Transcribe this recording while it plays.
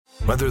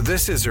Whether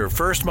this is her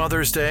first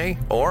Mother's Day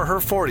or her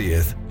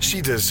 40th, she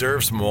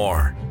deserves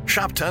more.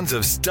 Shop tons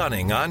of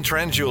stunning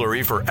on-trend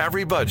jewelry for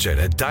every budget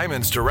at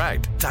Diamonds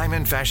Direct.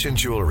 Diamond fashion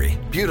jewelry,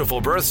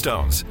 beautiful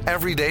birthstones,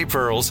 everyday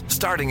pearls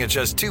starting at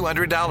just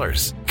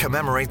 $200.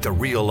 Commemorate the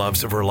real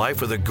loves of her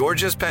life with a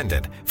gorgeous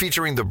pendant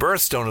featuring the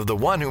birthstone of the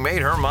one who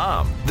made her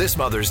mom. This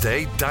Mother's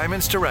Day,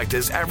 Diamonds Direct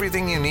is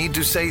everything you need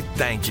to say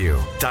thank you.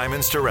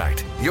 Diamonds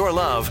Direct. Your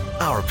love,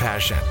 our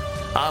passion.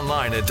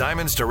 Online at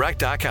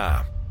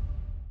diamondsdirect.com.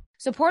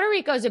 So Puerto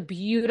Rico is a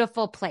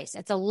beautiful place.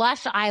 It's a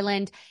lush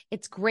island.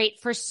 It's great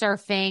for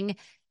surfing.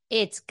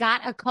 It's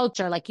got a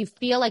culture. Like you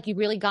feel like you've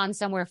really gone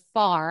somewhere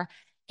far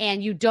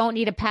and you don't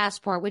need a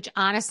passport, which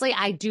honestly,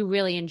 I do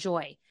really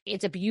enjoy.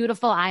 It's a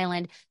beautiful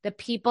island. The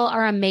people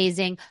are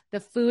amazing. The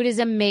food is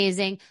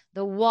amazing.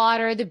 The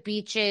water, the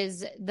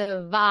beaches,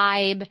 the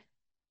vibe.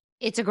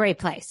 It's a great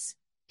place.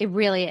 It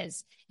really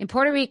is. In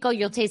Puerto Rico,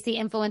 you'll taste the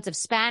influence of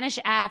Spanish,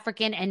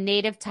 African, and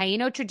native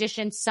Taino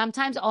traditions,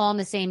 sometimes all in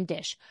the same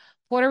dish.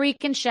 Puerto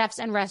Rican chefs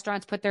and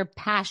restaurants put their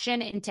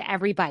passion into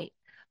every bite.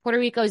 Puerto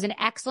Rico is an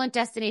excellent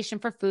destination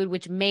for food,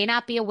 which may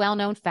not be a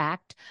well-known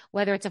fact.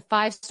 Whether it's a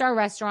five-star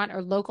restaurant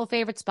or local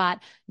favorite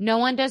spot, no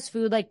one does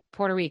food like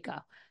Puerto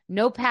Rico.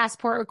 No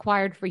passport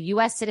required for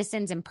U.S.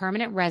 citizens and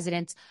permanent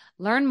residents.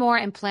 Learn more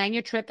and plan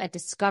your trip at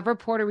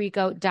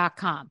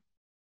discoverpuertorico.com.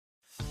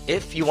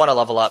 If you want to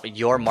level up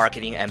your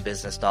marketing and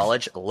business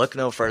knowledge, look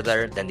no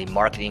further than the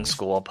Marketing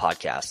School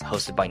podcast,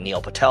 hosted by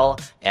Neil Patel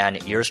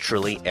and yours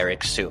truly,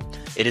 Eric Su.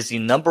 It is the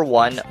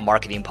 #1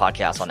 marketing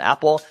podcast on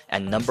Apple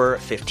and number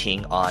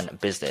 15 on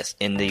business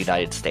in the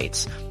United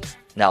States.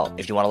 Now,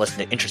 if you want to listen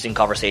to interesting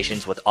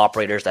conversations with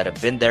operators that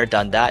have been there,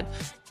 done that,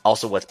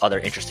 also with other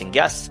interesting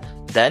guests,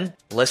 then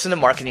listen to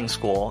Marketing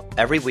School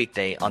every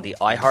weekday on the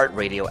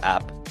iHeartRadio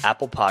app,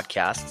 Apple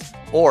Podcasts,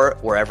 or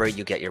wherever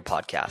you get your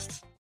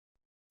podcasts.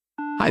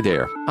 Hi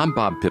there, I'm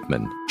Bob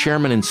Pittman,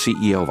 Chairman and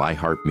CEO of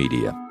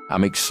iHeartMedia.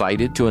 I'm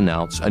excited to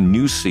announce a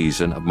new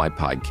season of my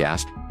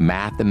podcast,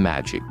 Math and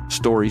Magic,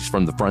 Stories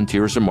from the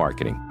Frontiers of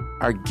Marketing.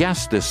 Our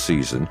guests this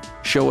season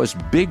show us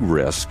big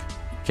risk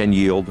can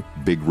yield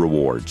big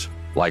rewards,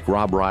 like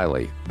Rob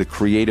Riley, the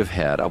creative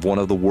head of one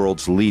of the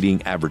world's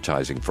leading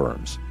advertising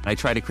firms. I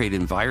try to create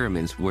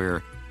environments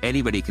where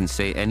anybody can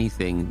say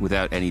anything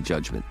without any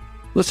judgment.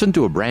 Listen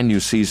to a brand new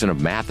season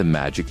of Math and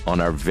Magic on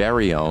our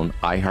very own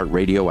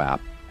iHeartRadio app,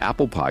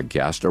 Apple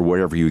Podcast, or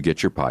wherever you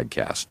get your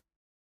podcast.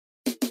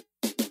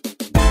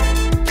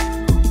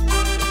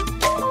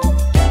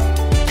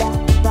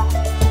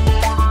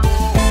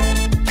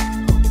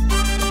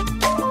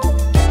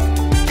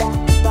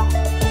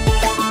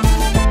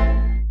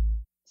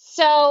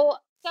 So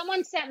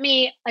someone sent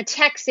me a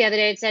text the other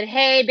day that said,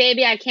 "Hey,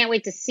 baby, I can't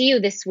wait to see you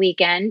this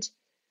weekend."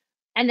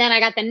 And then I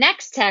got the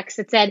next text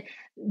that said,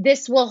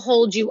 "This will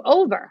hold you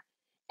over."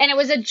 And it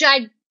was a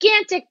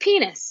gigantic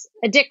penis,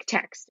 a dick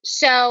text.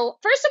 So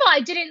first of all,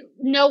 I didn't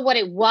know what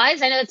it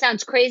was. I know that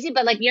sounds crazy,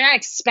 but like you're not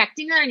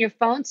expecting that on your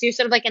phone. So you're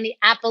sort of like in the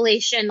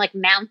Appalachian like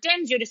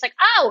mountains. You're just like,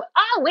 oh,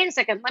 wait a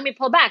second. Let me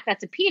pull back.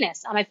 That's a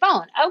penis on my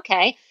phone.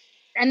 Okay.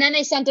 And then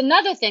they sent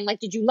another thing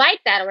like, "Did you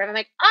like that?" Or whatever. I'm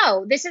like,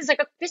 oh, this is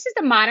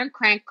the modern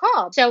crank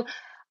call. So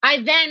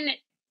I then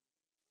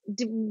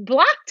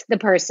blocked the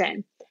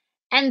person.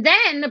 And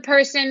then the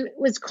person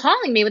was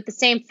calling me with the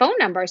same phone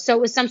number. So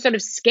it was some sort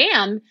of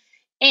scam.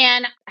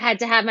 And I had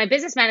to have my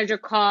business manager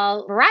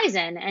call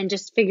Verizon and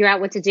just figure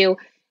out what to do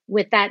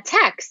with that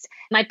text.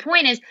 My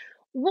point is,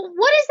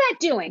 what is that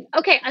doing?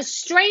 Okay, a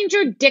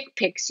stranger dick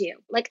pics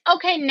you. Like,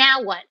 okay,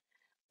 now what?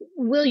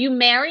 Will you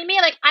marry me?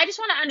 Like, I just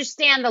want to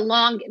understand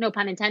no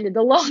pun intended,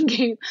 the long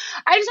game.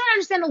 I just want to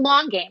understand the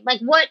long game.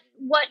 Like, what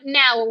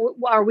now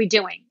are we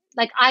doing?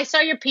 Like, I saw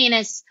your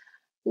penis.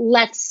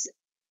 Let's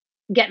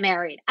get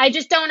married. I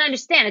just don't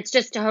understand. It's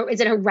just,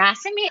 is it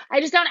harassing me? I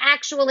just don't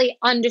actually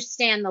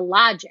understand the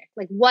logic.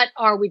 Like, what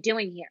are we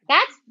doing here?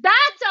 That's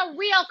a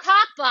real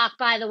cock block,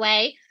 by the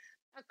way.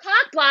 A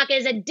cock block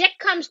is a dick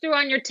comes through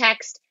on your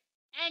text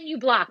and you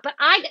block. But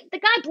the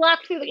guy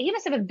blocked through. He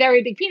must have a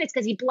very big penis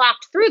because he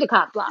blocked through the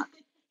cock block.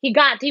 He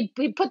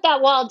put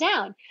that wall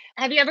down.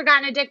 Have you ever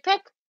gotten a dick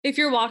pic? If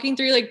you're walking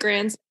through like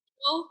Grand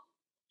Central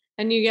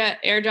and you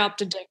get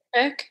airdropped a dick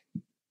pic.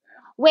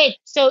 Wait,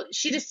 so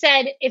she just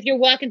said if you're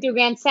walking through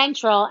Grand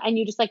Central and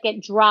you just like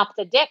get dropped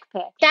a dick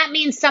pic, that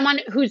means someone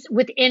who's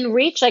within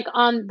reach, like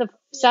on the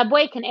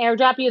subway, can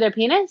airdrop you their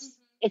penis?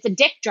 Mm-hmm. It's a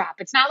dick drop.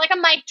 It's not like a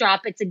mic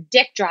drop. It's a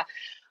dick drop.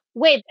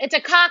 Wait, it's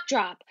a cock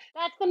drop.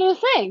 That's the new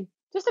thing.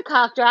 Just a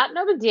cock drop.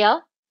 No big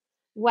deal.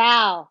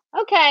 Wow.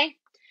 Okay.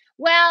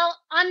 Well,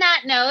 on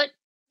that note,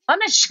 I'm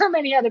not sure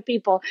many other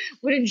people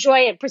would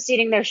enjoy it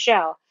preceding their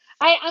show.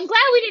 I'm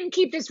glad we didn't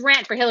keep this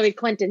rant for Hillary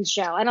Clinton's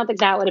show. I don't think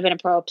that would have been a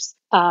props.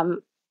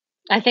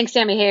 I think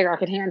Sammy Hagar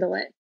could handle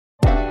it.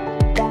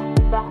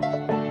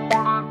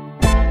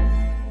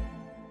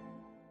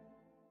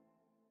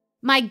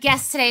 My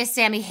guest today is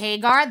Sammy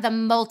Hagar, the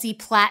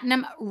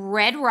multi-platinum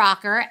Red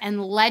Rocker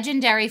and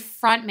legendary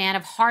frontman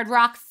of hard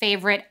rock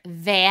favorite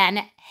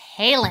Van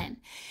Halen.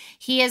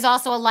 He is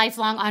also a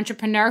lifelong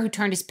entrepreneur who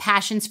turned his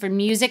passions for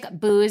music,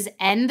 booze,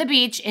 and the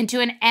beach into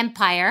an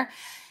empire.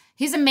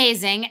 He's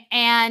amazing,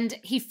 and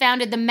he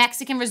founded the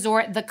Mexican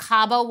resort, the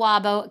Cabo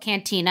Wabo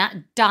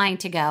Cantina, dying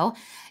to go.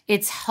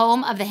 It's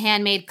home of the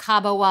handmade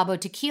Cabo Wabo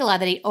tequila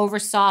that he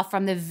oversaw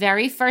from the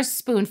very first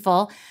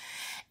spoonful.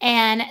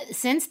 And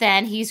since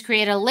then, he's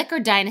created a liquor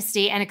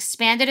dynasty and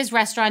expanded his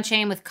restaurant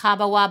chain with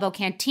Cabo Wabo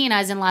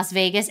Cantinas in Las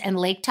Vegas and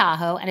Lake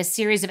Tahoe and a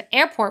series of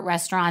airport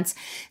restaurants,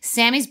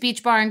 Sammy's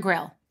Beach Bar and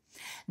Grill.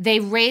 They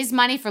raise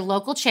money for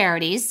local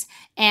charities,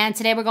 and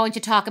today we're going to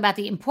talk about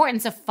the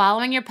importance of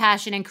following your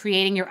passion and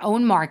creating your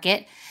own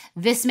market.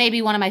 This may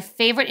be one of my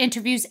favorite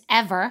interviews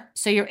ever,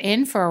 so you're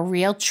in for a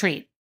real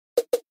treat.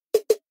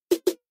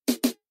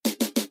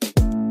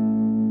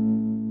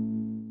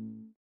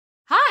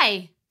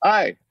 Hi.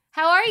 Hi.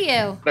 How are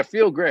you? I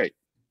feel great.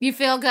 You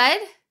feel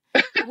good?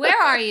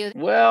 Where are you?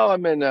 Well,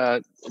 I'm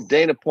in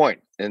Dana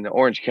Point in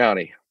Orange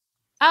County.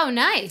 Oh,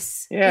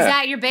 nice. Yeah. Is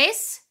that your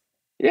base?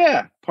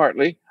 Yeah,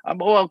 partly.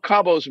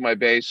 Cabo's my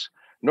base.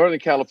 Northern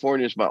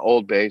California is my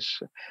old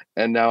base.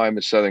 And now I'm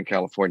a Southern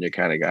California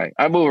kind of guy.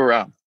 I move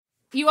around.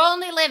 You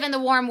only live in the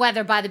warm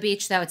weather by the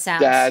beach, though, it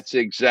sounds. That's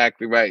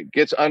exactly right.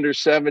 Gets under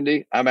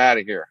 70, I'm out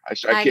of here.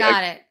 I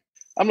got it.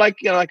 I'm like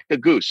a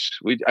goose.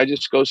 I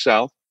just go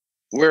south.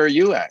 Where are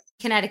you at?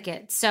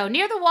 Connecticut. So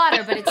near the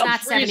water, but it's not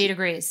 70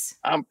 degrees.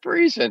 I'm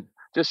freezing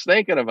just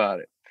thinking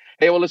about it.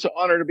 Hey, well, it's an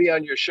honor to be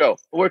on your show.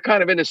 We're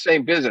kind of in the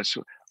same business.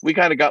 We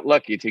kind of got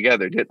lucky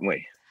together, didn't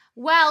we?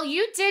 Well,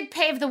 you did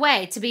pave the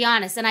way, to be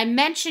honest. And I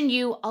mention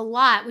you a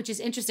lot, which is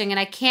interesting. And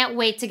I can't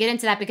wait to get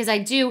into that because I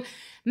do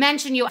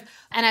mention you.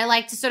 And I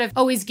like to sort of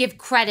always give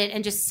credit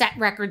and just set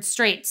records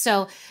straight.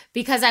 So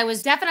because I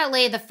was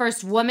definitely the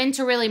first woman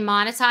to really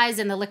monetize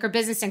in the liquor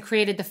business and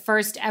created the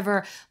first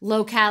ever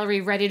low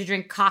calorie, ready to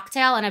drink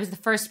cocktail. And I was the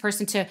first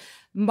person to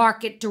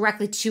market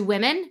directly to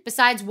women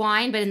besides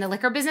wine, but in the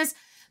liquor business.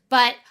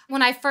 But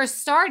when I first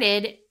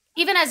started,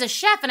 even as a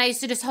chef, and I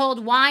used to just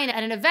hold wine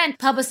at an event,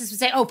 publicists would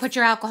say, oh, put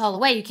your alcohol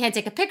away. You can't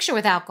take a picture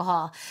with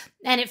alcohol.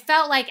 And it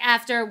felt like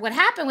after what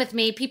happened with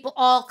me,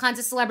 all kinds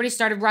of celebrities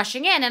started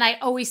rushing in. And I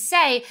always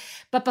say,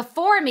 but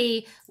before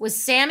me was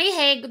Sammy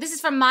Hagar. This is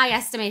from my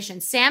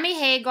estimation. Sammy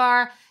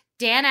Hagar,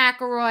 Dan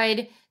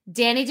Aykroyd,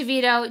 Danny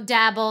DeVito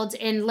dabbled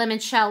in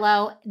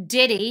limoncello,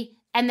 Diddy,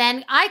 and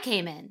then I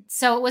came in.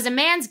 So it was a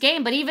man's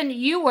game, but even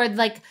you were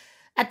like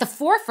at the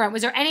forefront.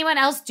 Was there anyone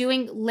else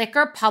doing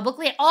liquor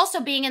publicly? Also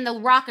being in the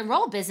rock and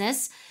roll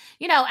business,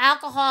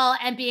 alcohol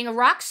and being a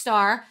rock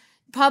star,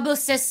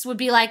 publicists would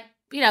be like,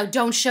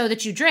 don't show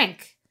that you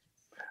drink.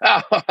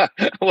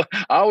 Well,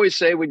 I always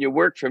say when you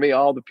work for me,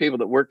 all the people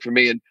that work for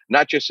me, and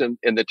not just in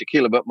the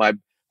tequila, but my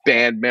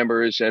band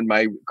members and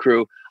my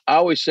crew, I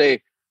always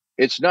say,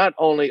 it's not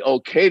only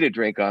okay to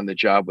drink on the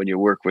job when you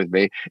work with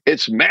me,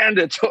 it's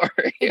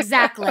mandatory.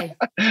 Exactly.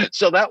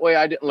 So that way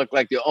I didn't look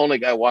like the only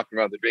guy walking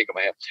around with a drink in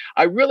my hand.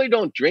 I really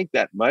don't drink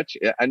that much.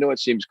 I know it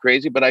seems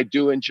crazy, but I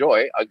do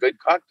enjoy a good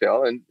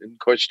cocktail. And of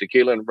course,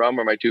 tequila and rum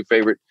are my two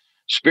favorite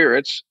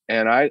spirits.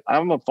 And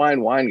I'm a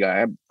fine wine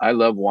guy. I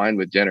love wine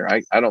with dinner.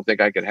 I don't think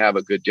I could have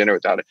a good dinner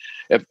without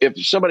it.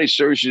 If somebody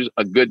serves you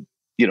a good,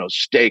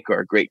 steak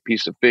or a great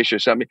piece of fish or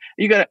something,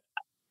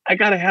 I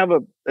got to have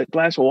a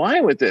glass of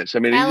wine with this. I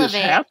mean, you just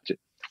have to.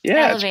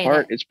 Yeah,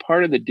 it's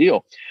part of the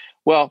deal.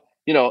 Well,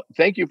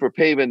 thank you for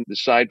paving the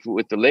side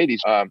with the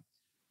ladies. I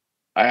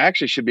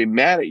actually should be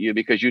mad at you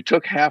because you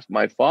took half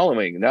my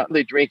following. Now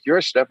they drink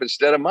your stuff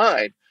instead of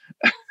mine.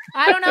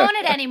 I don't own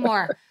it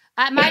anymore.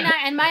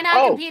 My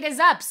non-compete is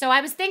up. So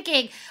I was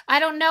thinking, I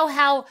don't know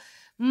how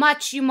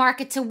much you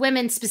market to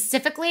women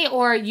specifically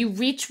or you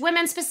reach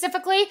women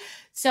specifically.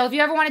 So if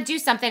you ever want to do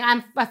something,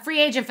 I'm a free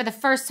agent for the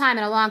first time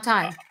in a long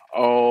time.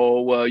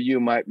 Oh, well,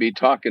 you might be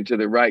talking to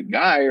the right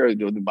guy or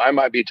I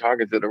might be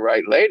talking to the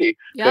right lady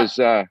because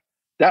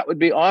that would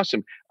be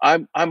awesome.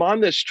 I'm on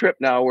this trip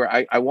now where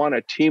I want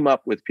to team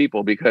up with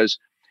people because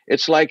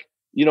it's like,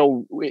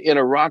 in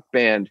a rock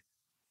band,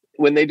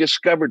 when they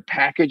discovered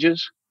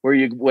packages where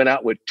you went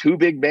out with 2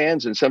 big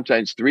bands and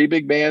sometimes 3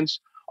 big bands,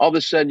 all of a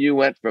sudden you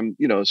went from,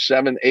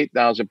 7,000,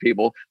 8,000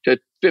 people to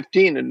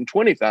 15 and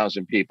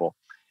 20,000 people.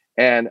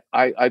 And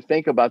I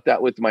think about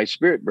that with my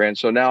spirit brand.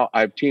 So now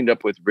I've teamed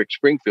up with Rick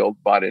Springfield,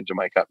 bought into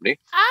my company.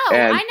 Oh,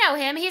 I know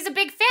him. He's a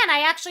big fan.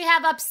 I actually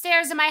have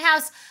upstairs in my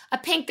house a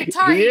pink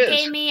guitar he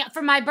gave me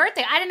for my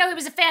birthday. I didn't know he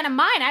was a fan of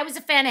mine. I was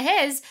a fan of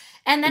his.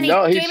 And then he's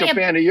a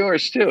fan of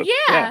yours too.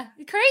 Yeah,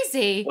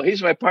 crazy. Well,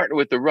 he's my partner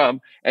with the rum,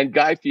 and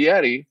Guy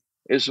Fieri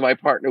is my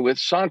partner with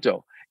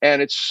Santo.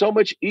 And it's so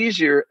much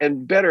easier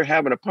and better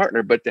having a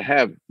partner, but to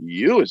have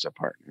you as a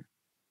partner,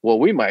 well,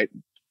 we might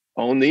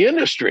own the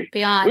industry.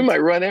 Beyond. We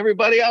might run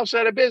everybody else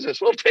out of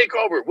business. We'll take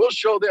over. We'll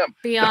show them.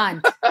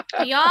 Beyond.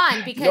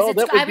 Because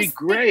that would be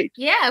great.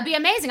 Yeah, it'd be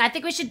amazing. I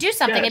think we should do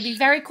something. Yes. It'd be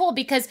very cool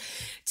because,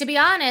 to be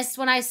honest,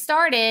 when I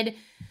started,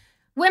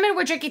 women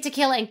were drinking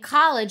tequila in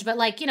college, but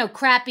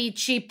crappy,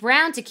 cheap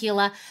brown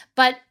tequila.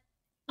 But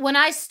when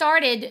I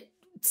started,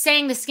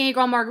 saying the Skinny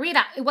Girl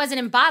Margarita, it wasn't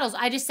in bottles.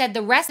 I just said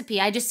the recipe.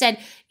 I just said,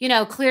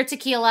 clear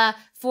tequila,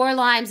 4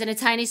 limes, and a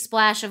tiny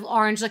splash of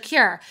orange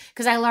liqueur,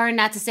 because I learned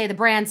not to say the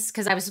brands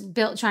because I was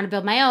trying to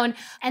build my own.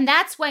 And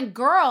that's when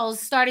girls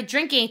started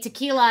drinking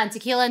tequila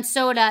and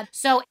soda.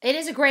 So it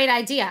is a great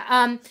idea.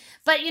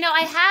 But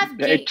I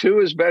have 2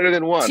 is better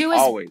than 1,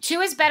 always.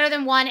 2 is better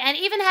than 1. And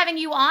even having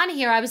you on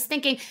here, I was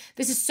thinking,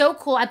 this is so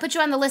cool. I put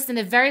you on the list in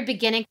the very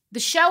beginning. The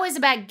show is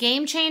about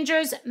game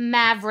changers,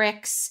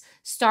 mavericks,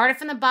 started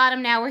from the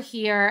bottom, now we're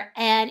here,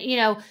 and,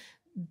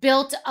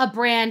 built a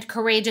brand,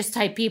 courageous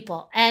type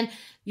people. And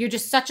you're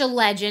just such a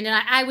legend. And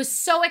I was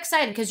so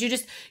excited because you're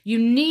just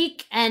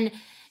unique and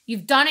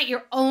you've done it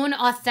your own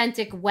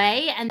authentic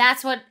way. And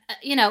that's what,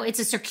 it's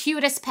a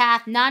circuitous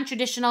path,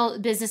 non-traditional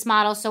business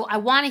model. So I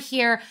want to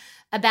hear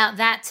about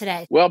that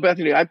today. Well,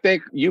 Bethany, I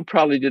think you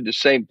probably did the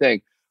same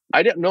thing.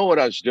 I didn't know what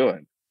I was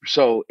doing.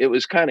 So it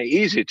was kind of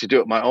easy to do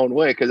it my own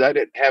way because I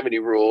didn't have any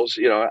rules.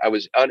 I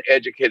was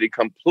uneducated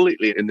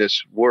completely in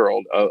this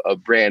world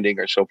of branding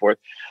or so forth.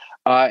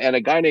 And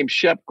a guy named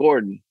Shep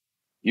Gordon,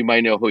 you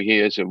might know who he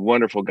is, a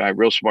wonderful guy,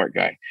 real smart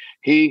guy.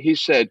 He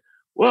said,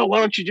 well, why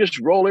don't you just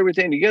roll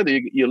everything together?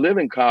 You live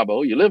in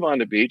Cabo, you live on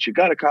the beach, you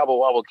got a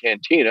Cabo Wabo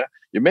cantina,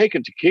 you're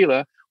making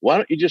tequila. Why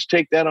don't you just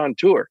take that on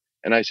tour?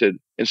 And I said,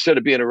 instead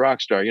of being a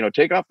rock star,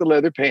 take off the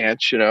leather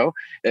pants,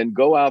 and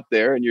go out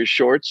there in your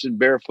shorts and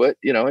barefoot,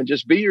 and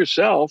just be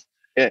yourself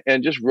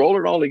and just roll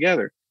it all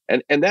together.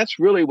 And that's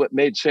really what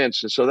made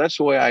sense. And so that's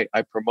the way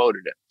I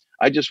promoted it.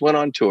 I just went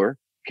on tour,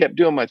 kept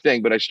doing my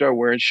thing, but I started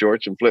wearing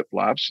shorts and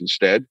flip-flops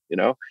instead,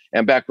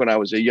 and back when I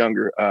was a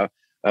younger,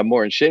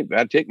 more in shape,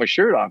 I'd take my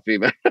shirt off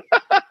even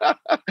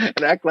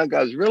and act like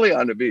I was really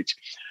on the beach.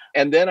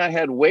 And then I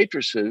had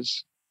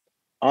waitresses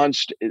on.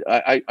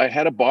 I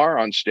had a bar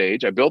on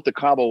stage. I built the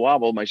Cabo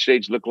Wabo. My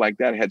stage looked like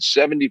that. I had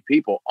 70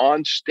 people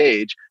on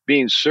stage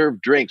being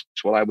served drinks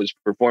while I was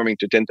performing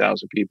to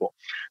 10,000 people.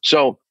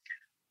 So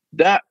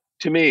that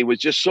to me was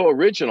just so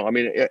original. I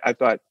mean, I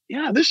thought,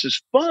 yeah, this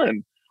is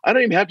fun. I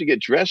don't even have to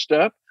get dressed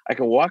up. I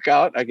can walk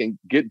out. I can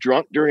get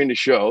drunk during the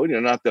show.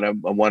 Not that I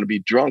want to be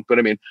drunk, but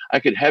I mean, I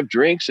could have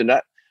drinks and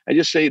I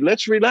just say,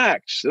 let's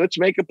relax. Let's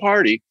make a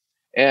party.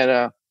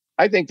 And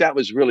I think that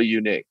was really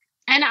unique.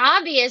 And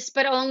obvious,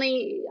 but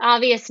only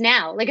obvious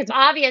now. Like it's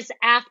obvious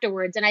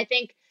afterwards. And I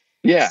think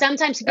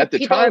sometimes at the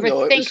people time, overthink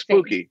though, it was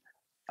spooky.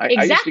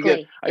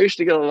 Exactly. I used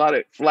to get a lot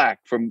of flack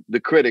from the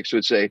critics who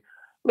would say,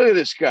 look at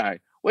this guy.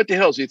 What the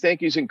hell? Does he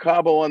think he's in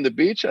Cabo on the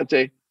beach? I'd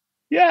say,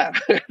 yeah,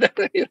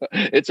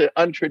 it's an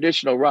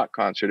untraditional rock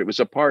concert. It was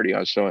a party I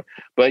was doing.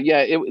 But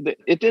yeah,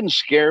 it didn't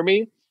scare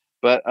me,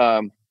 but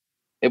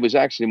it was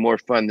actually more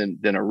fun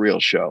than a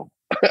real show.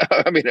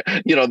 I mean,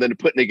 than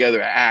putting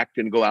together an act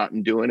and go out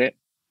and doing it.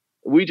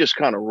 We just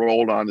kind of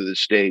rolled onto the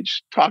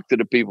stage, talked to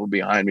the people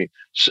behind me.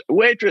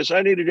 Waitress,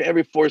 I needed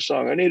every 4th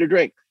song. I need a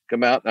drink.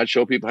 Come out and I'd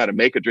show people how to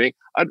make a drink.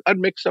 I'd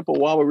mix up a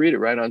Wawarita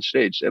right on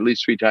stage at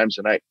least 3 times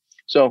a night.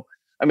 So,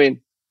 I mean,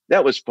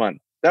 that was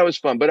fun. That was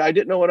fun, but I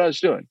didn't know what I was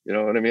doing. You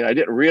know what I mean? I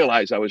didn't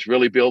realize I was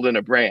really building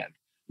a brand.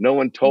 No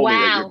one told me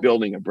that you're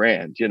building a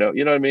brand. You know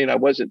what I mean? I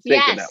wasn't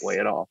thinking that way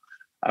at all.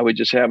 I was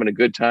just having a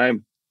good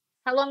time.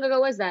 How long ago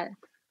was that?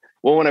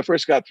 Well, when I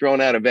first got thrown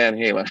out of Van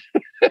Halen,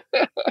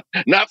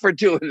 not for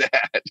doing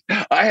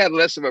that. I had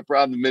less of a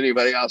problem than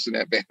anybody else in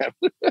that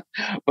band.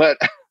 But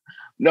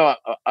no,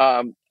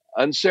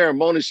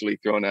 unceremoniously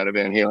thrown out of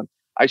Van Halen.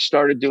 I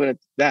started doing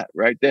that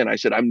right then. I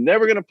said, I'm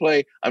never going to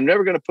play. I'm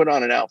never going to put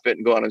on an outfit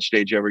and go out on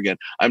stage ever again.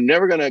 I'm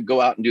never going to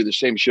go out and do the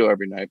same show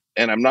every night.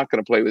 And I'm not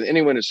going to play with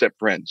anyone except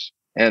friends.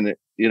 And,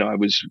 I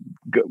was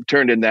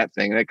turned in that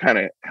thing. That kind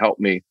of helped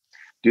me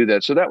do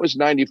that. So that was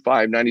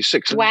 95,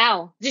 96.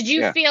 Wow. Did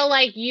you feel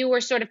like you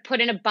were sort of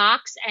put in a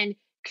box and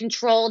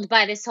controlled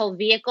by this whole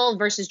vehicle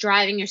versus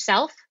driving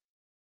yourself?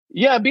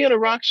 Yeah. Being a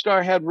rock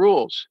star had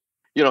rules.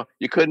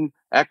 You couldn't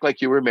act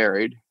like you were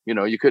married.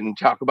 You couldn't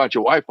talk about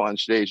your wife on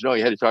stage. No,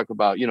 you had to talk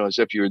about, as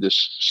if you were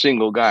this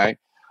single guy.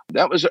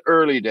 That was the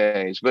early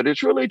days, but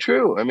it's really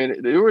true. I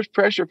mean, there was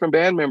pressure from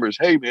band members.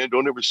 Hey, man,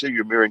 don't ever say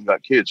you're married and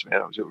got kids,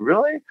 man. I was like,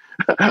 really?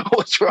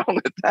 What's wrong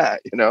with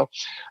that?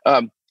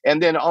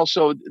 And then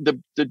also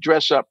the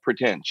dress up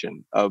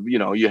pretension of,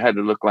 you had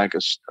to look like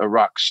a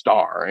rock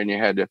star and you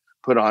had to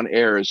put on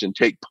airs and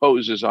take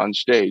poses on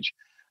stage.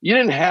 You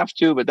didn't have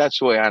to, but that's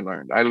the way I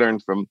learned. I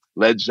learned from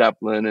Led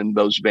Zeppelin and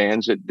those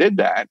bands that did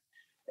that.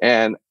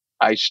 And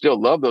I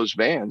still love those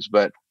bands.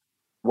 But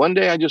one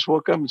day I just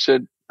woke up and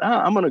said,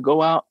 I'm going to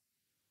go out.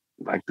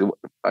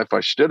 If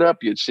I stood up,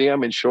 you'd see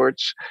I'm in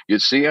shorts.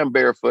 You'd see I'm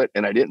barefoot.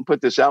 And I didn't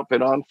put this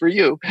outfit on for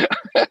you.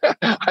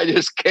 I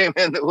just came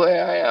in the way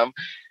I am.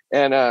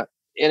 And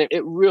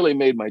it really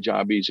made my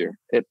job easier.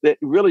 It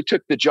really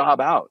took the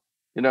job out,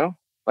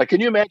 Like,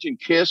 can you imagine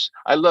Kiss?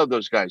 I love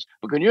those guys.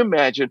 But can you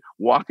imagine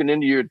walking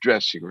into your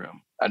dressing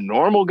room, a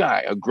normal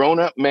guy, a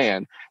grown-up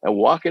man, and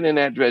walking in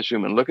that dressing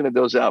room and looking at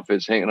those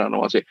outfits hanging on the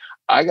wall and say,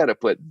 I got to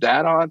put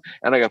that on,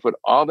 and I got to put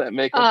all that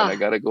makeup, and I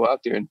got to go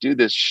out there and do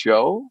this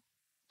show?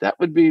 That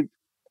would be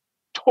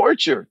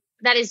torture.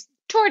 That is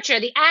torture.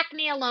 The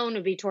acne alone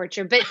would be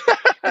torture. But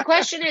the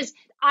question is,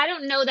 I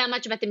don't know that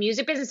much about the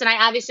music business, and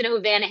I obviously know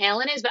who Van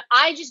Halen is, but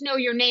I just know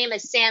your name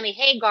as Sammy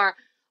Hagar,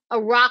 a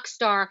rock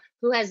star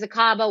who has the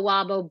Cabo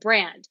Wabo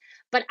brand.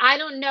 But I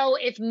don't know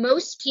if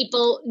most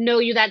people know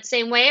you that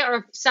same way, or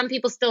if some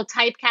people still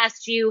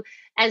typecast you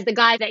as the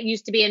guy that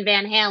used to be in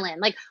Van Halen.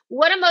 Like,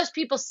 what do most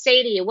people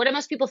say to you? What do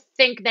most people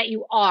think that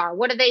you are?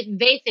 What do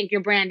they think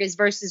your brand is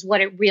versus what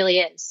it really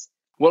is?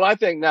 Well, I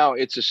think now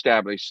it's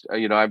established.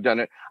 I've done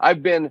it.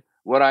 I've been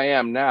what I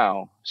am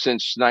now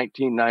since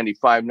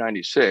 1995,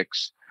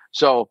 96.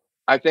 So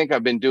I think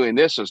I've been doing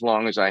this as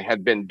long as I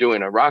had been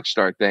doing a rock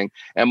star thing.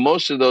 And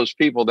most of those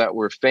people that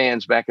were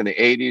fans back in the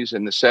 80s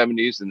and the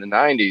 70s and the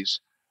 90s,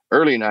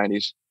 early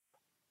 90s,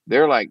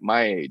 they're like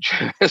my age.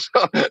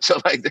 so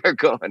like they're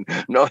going,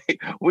 no,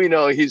 we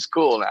know he's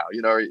cool now.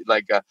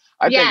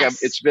 I think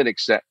it's been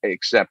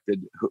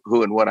accepted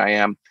who and what I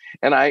am.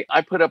 And I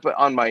put up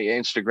on my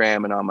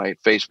Instagram and on my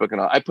Facebook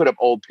and all, I put up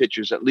old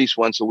pictures at least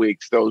once a week,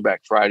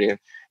 Throwback Friday.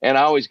 And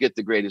I always get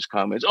the greatest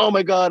comments. Oh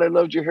my God, I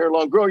loved your hair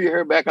long. Grow your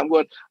hair back. I'm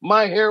going,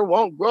 my hair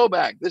won't grow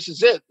back. This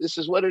is it. This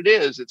is what it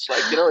is. It's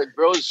like, it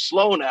grows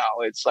slow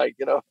now. It's like,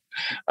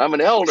 I'm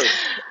an elder.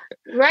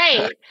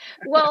 Right.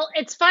 Well,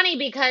 it's funny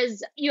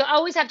because you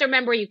always have to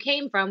remember where you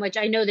came from, which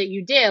I know that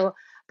you do.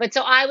 But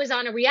so I was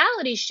on a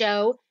reality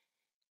show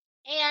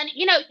and,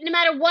 no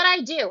matter what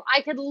I do,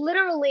 I could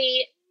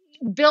literally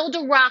build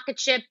a rocket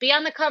ship, be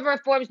on the cover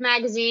of Forbes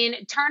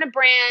magazine, turn a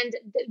brand,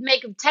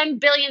 make $10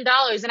 billion.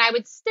 And I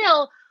would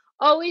still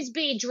always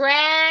be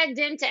dragged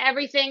into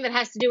everything that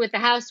has to do with the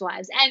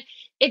housewives. And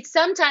it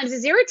sometimes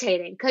is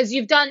irritating because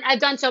I've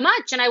done so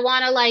much and I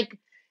want to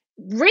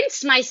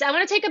rinse myself. I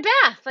want to take a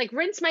bath,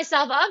 rinse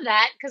myself of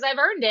that because I've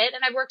earned it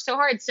and I've worked so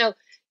hard. So,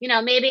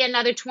 maybe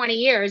another 20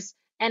 years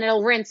and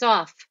it'll rinse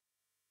off.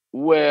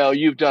 Well,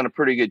 you've done a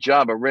pretty good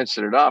job of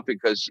rinsing it off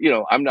because,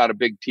 I'm not a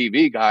big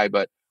TV guy,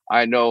 but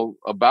I know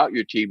about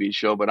your TV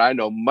show, but I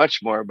know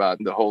much more about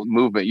the whole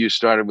movement you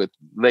started with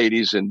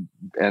ladies and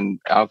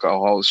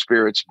alcohol,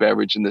 spirits,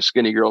 beverage, and the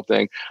skinny girl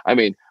thing. I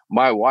mean,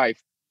 my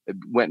wife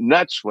went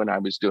nuts when I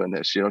was doing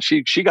this.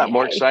 She got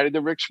more excited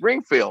than Rick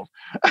Springfield.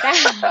 Yay!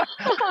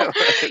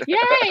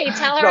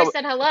 Tell her I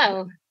said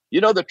hello.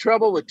 The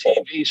trouble with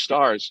TV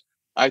stars,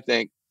 I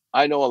think,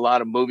 I know a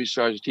lot of movie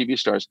stars and TV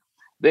stars,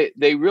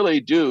 they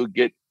really do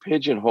get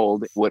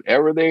pigeonholed.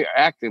 Whatever they're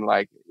acting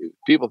like,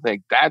 people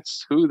think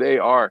that's who they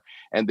are,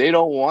 and they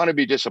don't want to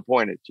be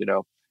disappointed.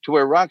 To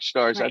where rock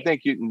stars, right. I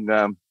think you can.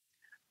 I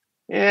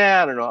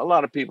don't know. A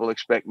lot of people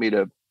expect me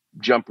to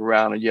jump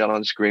around and yell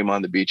and scream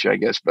on the beach, I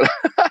guess, but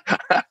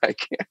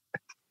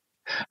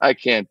I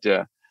can't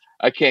get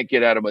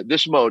out of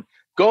this mode.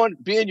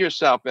 Being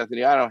yourself,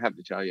 Bethany. I don't have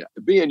to tell you,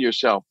 being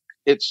yourself.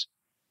 It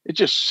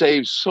just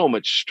saves so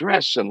much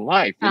stress in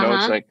life.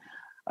 It's like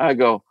I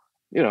go,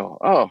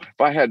 if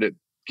I had to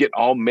get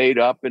all made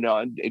up and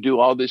do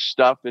all this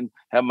stuff and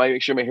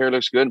make sure my hair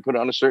looks good and put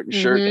on a certain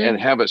shirt and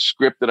have a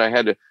script that I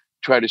had to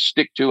try to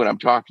stick to, and I'm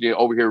talking to you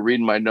over here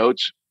reading my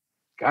notes.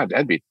 God,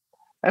 that'd be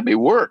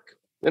work.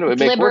 Then it would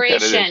make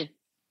liberation. Work out of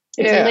it.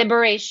 It's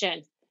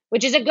liberation,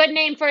 which is a good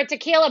name for a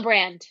tequila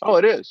brand. Oh,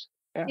 it is.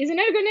 Yeah. Isn't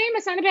it a good name?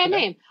 It's not a bad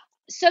name.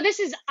 So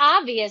this is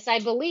obvious, I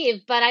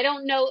believe, but I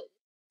don't know.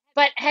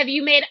 But have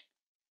you made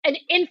an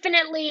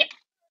infinitely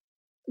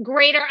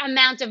greater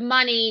amount of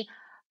money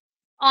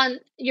on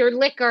your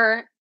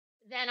liquor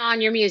than on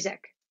your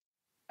music?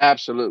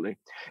 Absolutely.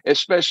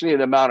 Especially in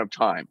the amount of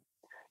time.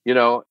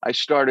 I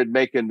started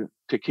making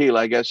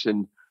tequila, I guess,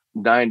 in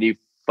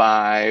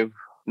 95,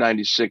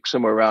 96,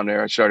 somewhere around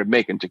there. I started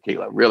making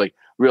tequila. Really,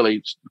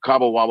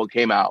 Cabo Wabo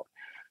came out.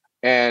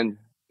 And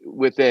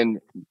within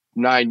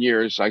 9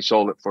 years, I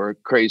sold it for a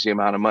crazy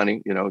amount of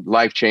money,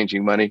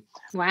 life-changing money.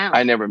 Wow.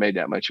 I never made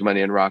that much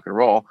money in rock and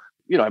roll.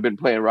 I've been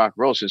playing rock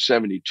and roll since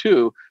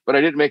 72, but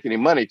I didn't make any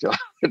money till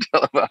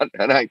about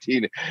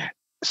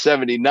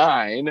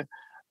 1979.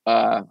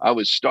 I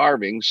was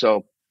starving.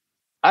 So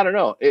I don't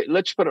know.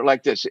 Let's put it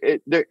like this.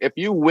 If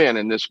you win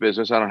in this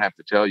business, I don't have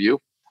to tell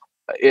you,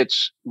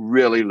 it's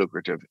really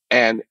lucrative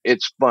and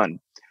it's fun.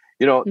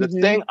 The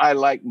thing I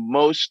like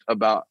most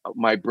about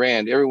my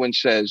brand, everyone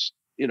says,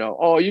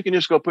 oh, you can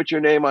just go put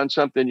your name on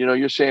something,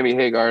 you're Sammy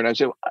Hagar. And I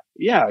say,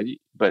 yeah,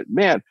 but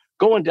man,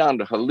 going down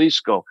to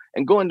Jalisco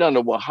and going down to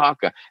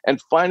Oaxaca and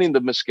finding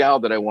the mezcal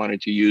that I wanted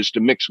to use to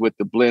mix with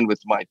the blend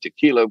with my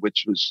tequila,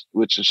 which is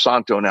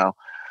Santo now,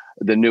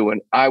 the new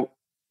one.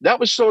 That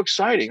was so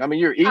exciting. I mean,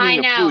 you're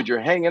eating the food, you're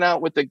hanging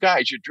out with the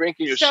guys, you're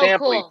drinking, you're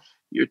sampling, cool.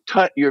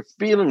 You're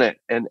feeling it,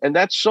 and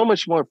that's so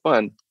much more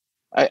fun.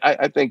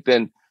 I think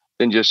than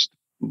just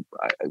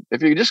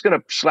if you're just going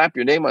to slap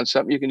your name on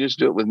something, you can just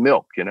do it with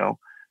milk, or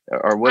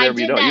whatever.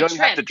 You don't even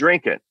have to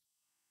drink it.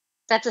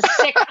 That's a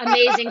sick,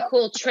 amazing,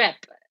 cool trip.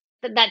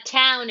 That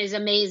town is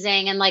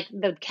amazing, and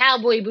the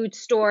cowboy boot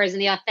stores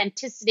and the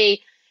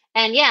authenticity,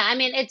 and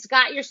it's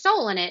got your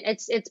soul in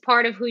it. It's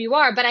part of who you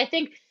are. But I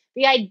think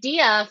the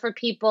idea for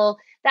people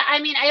that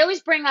I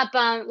always bring up.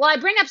 I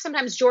bring up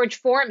sometimes George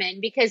Foreman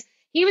because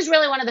he was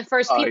really one of the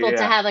first people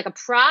to have a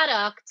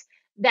product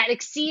that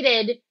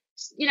exceeded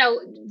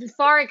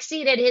far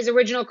exceeded his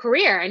original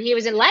career, and he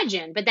was a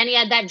legend. But then he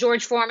had that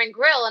George Foreman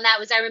grill, and that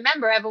was, I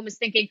remember everyone was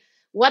thinking,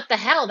 what the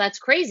hell? That's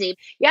crazy.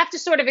 You have to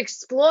sort of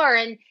explore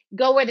and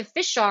go where the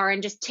fish are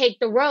and just take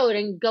the road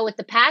and go with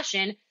the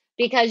passion,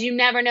 because you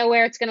never know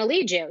where it's going to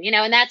lead you,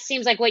 and that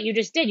seems like what you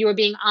just did. You were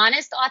being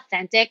honest,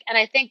 authentic. And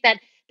I think that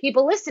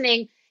people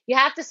listening, you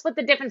have to split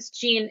the difference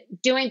between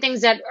doing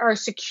things that are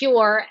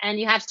secure and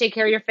you have to take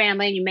care of your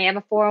family and you may have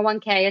a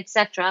 401k,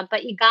 etc.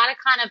 But you got to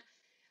kind of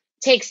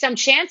take some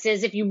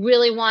chances if you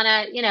really want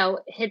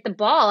to, hit the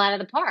ball out of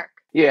the park.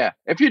 Yeah.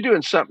 If you're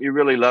doing something you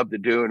really love to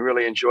do and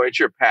really enjoy, it's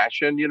your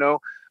passion,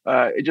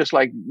 just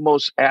like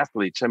most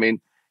athletes. I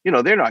mean,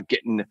 they're not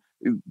getting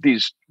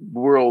these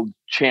world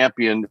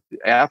champion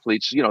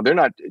athletes. They're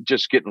not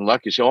just getting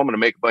lucky. So I'm going to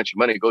make a bunch of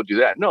money, go do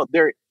that. No,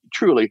 they're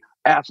truly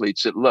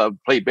athletes that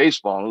play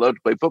baseball and love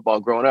to play football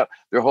growing up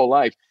their whole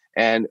life.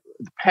 And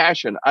the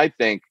passion, I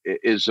think,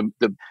 is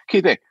the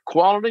key thing.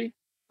 Quality.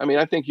 I mean,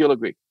 I think you'll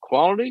agree.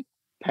 Quality,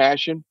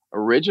 passion,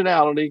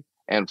 originality,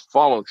 and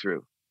follow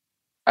through.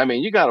 I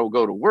mean, you got to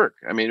go to work.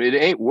 I mean, it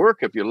ain't work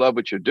if you love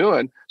what you're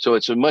doing. So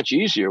it's a much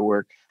easier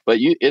work, but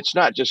it's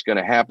not just going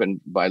to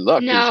happen by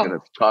luck. No. You're just going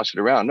to toss it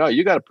around. No,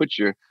 you got to put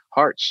your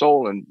heart,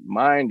 soul, and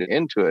mind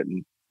into it.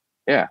 And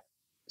yeah.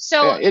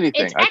 So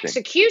anything, it's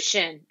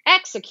execution,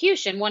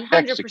 100%.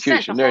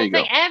 Execution. There you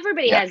go.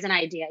 Everybody has an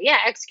idea. Yeah.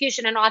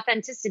 Execution and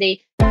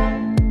authenticity.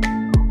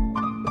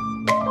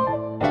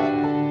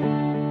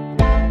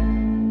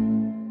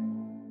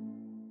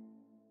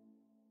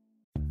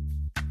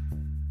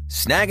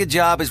 Snag a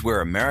Job is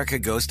where America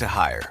goes to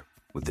hire,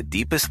 with the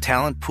deepest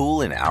talent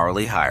pool in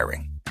hourly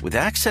hiring. With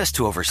access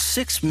to over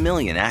 6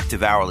 million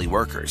active hourly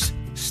workers,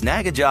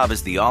 Snag a Job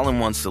is the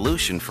all-in-one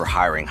solution for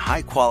hiring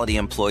high-quality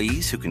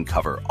employees who can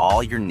cover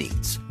all your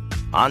needs.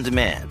 On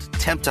demand,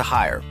 temp to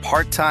hire,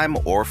 part-time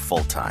or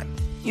full-time.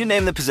 You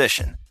name the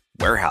position.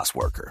 Warehouse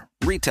worker,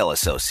 retail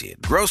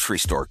associate, grocery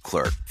store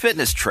clerk,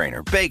 fitness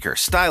trainer, baker,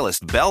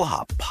 stylist,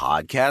 bellhop,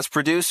 podcast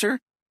producer.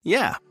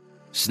 Yeah,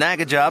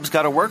 Snag a Job's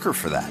got a worker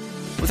for that.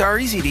 With our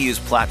easy-to-use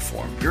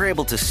platform, you're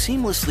able to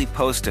seamlessly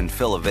post and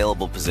fill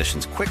available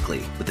positions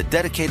quickly with a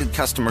dedicated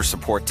customer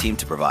support team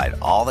to provide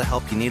all the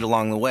help you need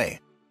along the way.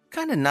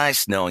 Kind of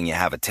nice knowing you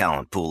have a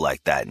talent pool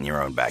like that in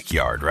your own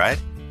backyard,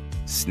 right?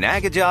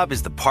 Snag a Job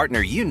is the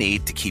partner you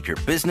need to keep your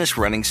business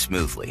running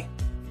smoothly.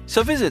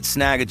 So visit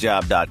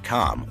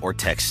snagajob.com or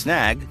text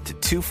SNAG to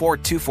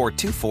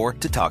 242424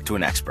 to talk to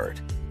an expert.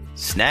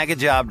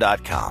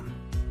 Snagajob.com,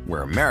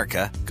 where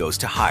America goes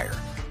to hire.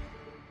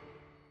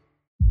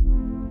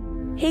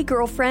 Hey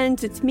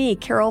girlfriends, it's me,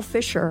 Carol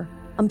Fisher.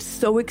 I'm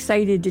so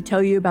excited to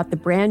tell you about the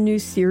brand new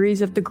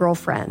series of The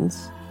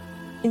Girlfriends.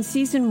 In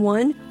season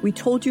 1, we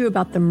told you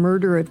about the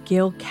murder of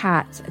Gail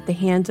Katz at the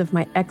hands of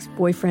my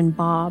ex-boyfriend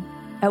Bob.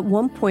 At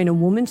one point, a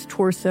woman's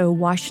torso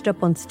washed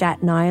up on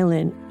Staten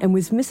Island and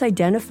was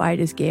misidentified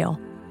as Gail.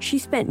 She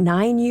spent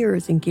 9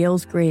 years in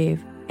Gail's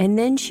grave, and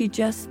then she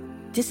just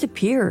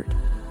disappeared.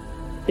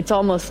 It's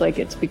almost like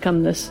it's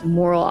become this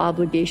moral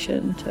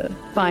obligation to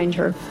find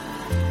her.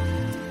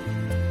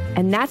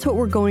 And that's what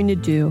we're going to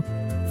do.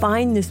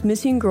 Find this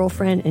missing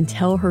girlfriend and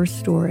tell her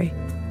story.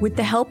 With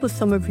the help of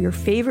some of your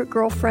favorite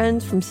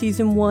girlfriends from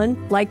season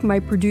 1, like my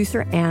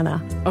producer,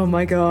 Anna. Oh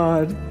my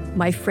God.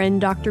 My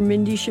friend, Dr.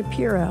 Mindy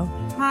Shapiro.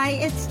 Hi,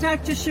 it's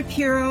Dr.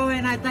 Shapiro,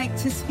 and I'd like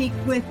to speak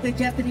with the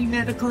deputy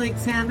medical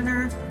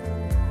examiner.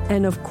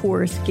 And of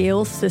course,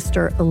 Gail's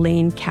sister,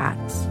 Elaine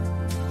Katz.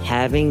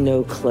 Having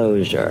no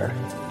closure,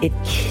 it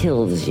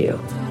kills you.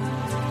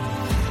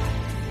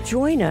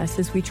 Join us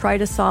as we try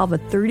to solve a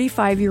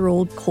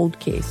 35-year-old cold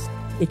case.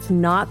 It's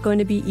not going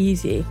to be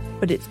easy,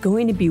 but it's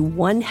going to be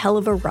one hell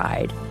of a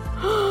ride.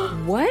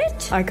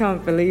 What? I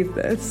can't believe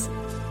this.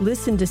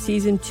 Listen to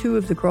season 2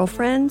 of The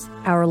Girlfriends,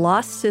 Our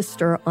Lost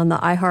Sister on the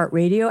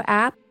iHeartRadio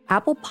app,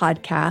 Apple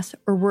Podcasts,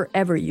 or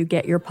wherever you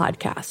get your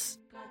podcasts.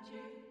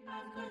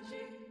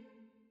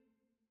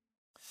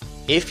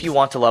 If you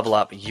want to level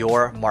up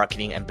your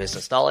marketing and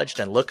business knowledge,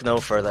 then look no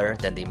further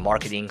than the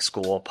Marketing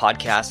School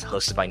podcast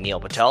hosted by Neil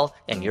Patel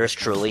and yours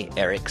truly,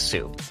 Eric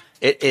Siu.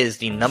 It is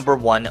the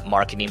 #1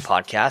 marketing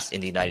podcast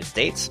in the United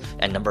States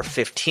and number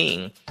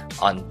 15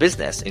 on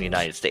business in the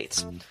United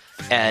States.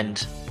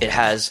 And it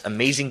has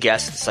amazing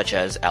guests such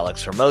as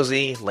Alex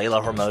Hormozi,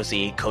 Layla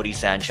Hormozi, Cody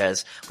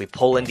Sanchez. We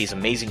pull in these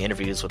amazing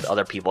interviews with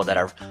other people that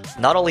are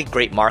not only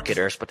great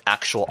marketers, but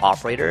actual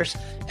operators.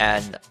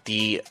 And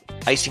the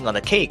icing on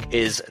the cake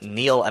is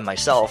Neil and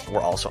myself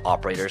were also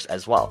operators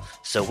as well.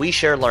 So we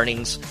share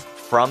learnings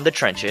from the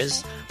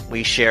trenches.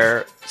 We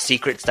share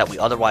secrets that we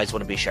otherwise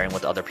wouldn't be sharing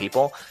with other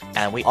people.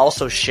 And we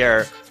also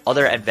share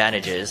other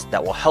advantages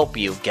that will help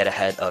you get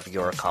ahead of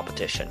your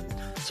competition.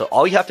 So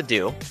all you have to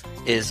do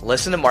is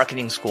listen to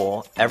Marketing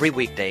School every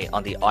weekday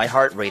on the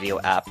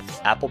iHeartRadio app,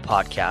 Apple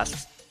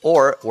Podcasts,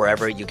 or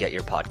wherever you get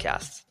your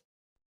podcasts.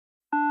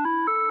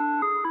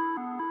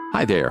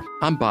 Hi there,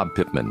 I'm Bob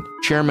Pittman,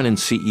 Chairman and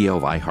CEO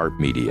of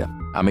iHeartMedia.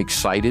 I'm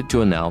excited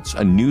to announce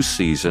a new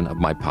season of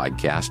my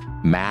podcast,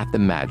 Math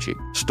and Magic,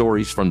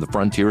 Stories from the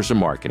Frontiers of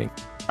Marketing.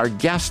 Our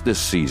guests this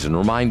season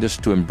remind us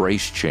to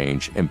embrace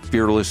change and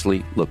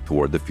fearlessly look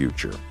toward the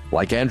future.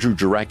 Like Andrew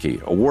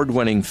Jarecki,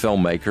 award-winning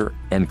filmmaker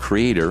and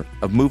creator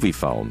of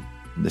Moviefone.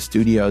 The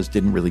studios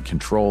didn't really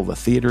control the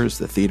theaters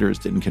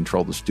didn't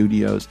control the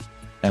studios.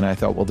 And I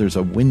thought, well, there's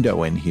a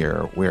window in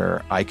here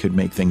where I could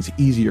make things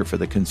easier for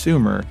the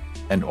consumer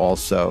and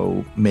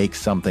also make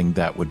something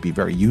that would be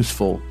very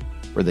useful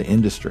for the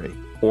industry.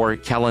 Or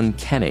Kellen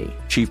Kenny,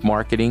 Chief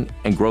Marketing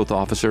and Growth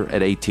Officer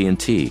at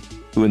AT&T,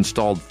 who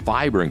installed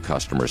fiber in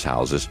customers'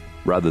 houses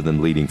rather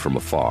than leading from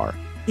afar.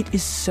 It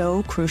is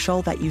so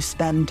crucial that you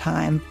spend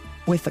time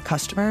with the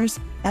customers.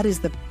 That is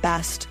the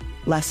best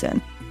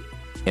lesson.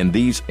 In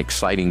these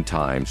exciting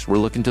times, we're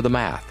looking to the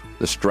math,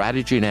 the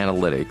strategy and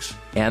analytics,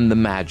 and the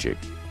magic,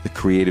 the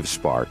creative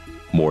spark,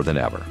 more than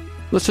ever.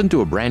 Listen to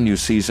a brand new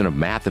season of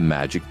Math and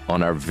Magic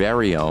on our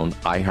very own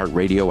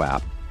iHeartRadio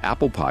app,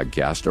 Apple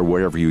Podcast, or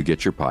wherever you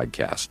get your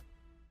podcast.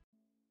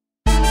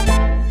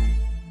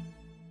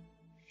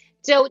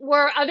 So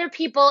were other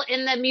people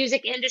in the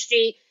music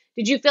industry,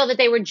 did you feel that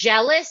they were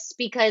jealous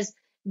because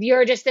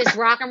you're just this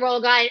rock and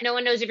roll guy, no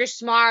one knows if you're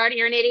smart,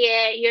 you're an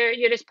idiot,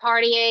 you're just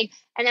partying,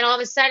 and then all of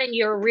a sudden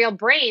you're a real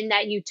brain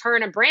that you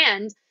turn a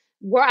brand?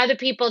 Were other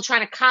people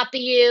trying to copy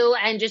you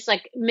and just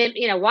like,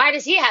 why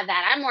does he have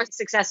that? I'm more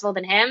successful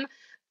than him,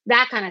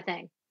 that kind of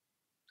thing.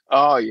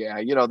 Oh,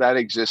 yeah. That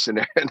exists in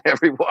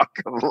every walk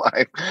of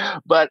life.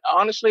 But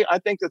honestly, I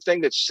think the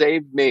thing that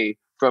saved me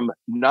from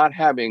not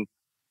having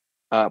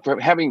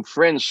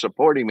friends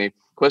supporting me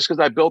was because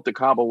I built the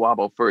Cabo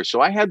Wabo first.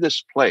 So I had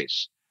this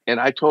place and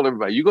I told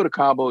everybody, you go to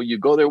Cabo, you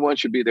go there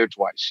once, you be there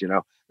twice,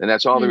 and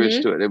that's all there is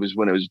to it. It was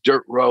when it was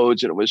dirt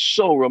roads and it was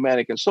so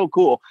romantic and so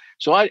cool.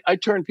 So I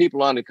turned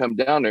people on to come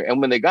down there.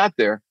 And when they got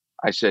there,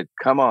 I said,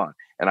 come on.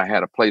 And I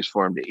had a place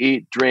for them to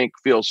eat, drink,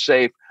 feel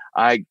safe.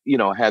 I,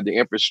 had the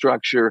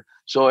infrastructure.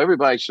 So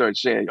everybody started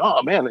saying,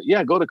 oh man,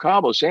 yeah, go to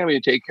Cabo, Sammy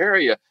will take care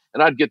of you.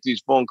 And I'd get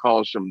these phone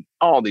calls from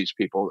all these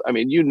people. I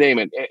mean, you name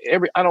it.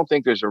 I don't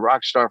think there's a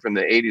rock star from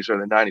the 80s or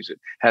the 90s that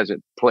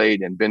hasn't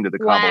played and been to the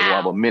Cabo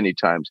Wabo many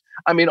times.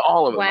 I mean,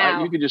 all of them.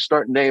 Wow. You could just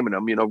start naming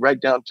them, right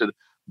down to,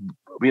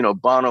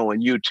 Bono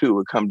and U2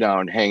 would come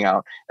down and hang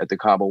out at the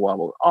Cabo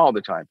Wabo all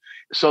the time.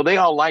 So they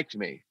all liked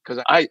me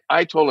because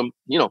I told them,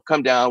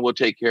 come down, we'll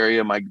take care of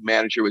you. My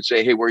manager would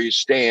say, hey, where are you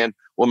staying?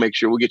 We'll make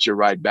sure we'll get you a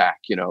ride back.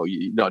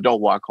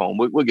 Don't walk home.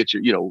 We'll get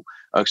you,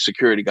 a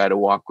security guy to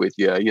walk with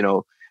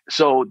you,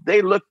 So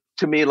they looked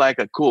to me like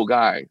a cool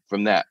guy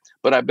from that.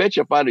 But I bet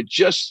you if I'd have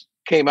just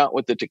came out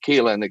with the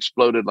tequila and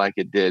exploded like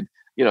it did,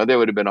 there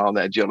would have been all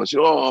that jealousy.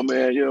 Oh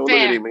man, look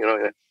at him,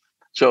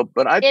 So,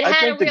 but I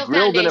think the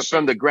grilled it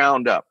from the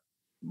ground up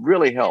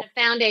really helped.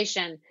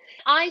 Foundation.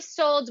 I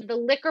sold the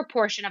liquor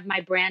portion of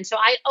my brand. So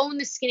I own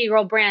the Skinny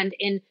Girl brand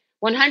in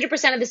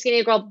 100% of the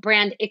Skinny Girl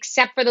brand,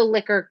 except for the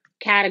liquor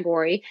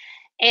category.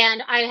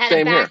 And I had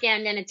a back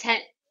end and a 10.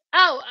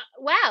 Oh,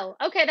 wow.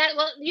 Okay. That's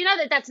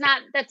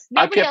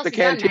nobody else has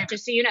done that,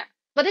 just so you know.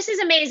 But this is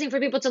amazing for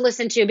people to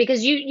listen to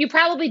because you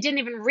probably didn't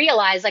even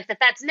realize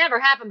that's never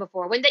happened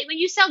before. When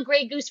you sell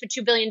Grey Goose for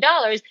 $2 billion,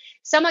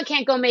 someone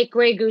can't go make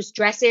Grey Goose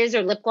dresses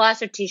or lip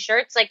gloss or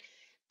t-shirts.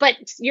 But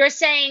you're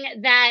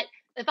saying that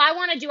if I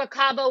want to do a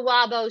Cabo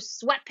Wabo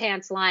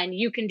sweatpants line,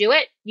 you can do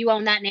it? You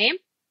own that name?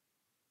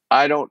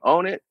 I don't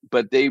own it,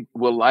 but they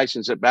will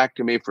license it back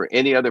to me for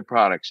any other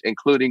products,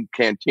 including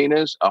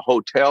cantinas, a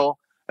hotel.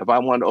 If I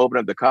want to open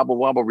up the Cabo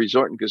Wabo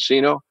Resort and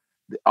Casino,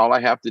 all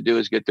I have to do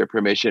is get their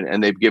permission,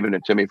 and they've given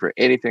it to me for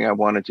anything I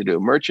wanted to do,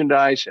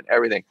 merchandise and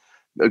everything.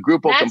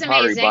 Grupo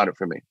Campari bought it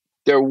for me.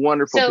 They're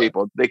wonderful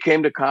people. They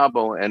came to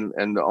Cabo, and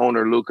the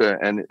owner, Luca,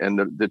 and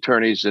the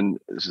attorneys and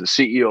the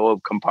CEO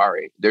of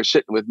Campari, they're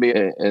sitting with me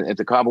at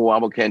the Cabo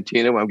Wabo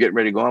Cantina when I'm getting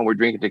ready to go on. We're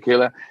drinking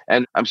tequila,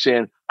 and I'm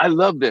saying, I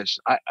love this.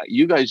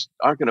 You guys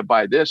aren't going to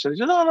buy this. And they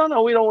said,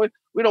 no, we don't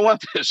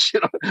want this.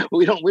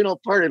 We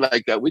don't party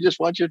like that. We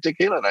just want your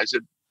tequila. And I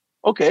said,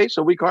 okay,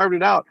 so we carved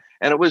it out,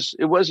 and it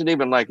wasn't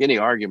even like any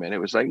argument. It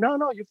was like, no,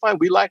 you're fine.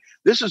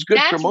 This is good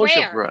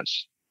promotion for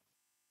us.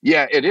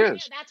 Yeah, it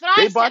is. Yeah, that's what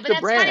I said. But that's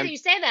funny that you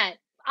say that.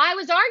 I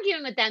was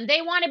arguing with them.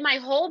 They wanted my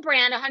whole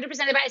brand, 100% of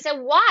it. I said,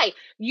 why?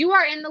 You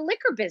are in the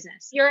liquor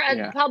business. You're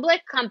a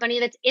public company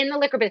that's in the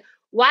liquor business.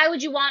 Why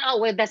would you want?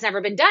 That's never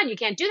been done. You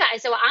can't do that. I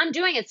said, well, I'm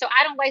doing it, so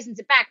I don't license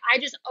it back. I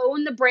just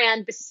own the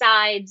brand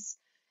besides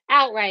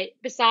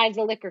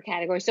the liquor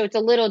category. So it's a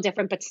little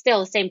different, but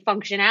still same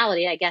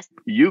functionality, I guess.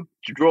 You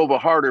drove a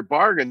harder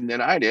bargain than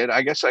I did.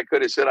 I guess I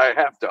could have said I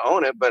have to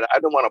own it, but I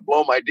don't want to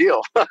blow my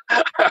deal.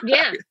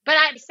 Yeah. But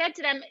I said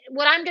to them,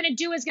 what I'm going to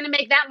do is going to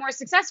make that more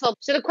successful.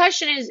 So the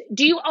question is,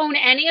 do you own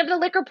any of the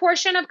liquor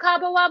portion of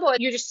Cabo Wabo, or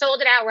you just sold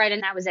it outright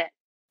and that was it?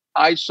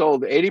 I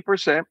sold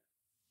 80%.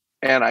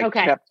 And I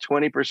kept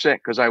 20%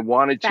 because I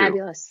wanted to.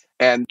 Fabulous.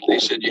 And they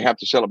said you have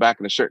to sell it back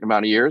in a certain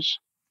amount of years.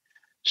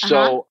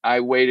 So I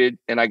waited,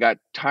 and I got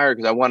tired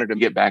because I wanted to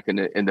get back in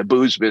the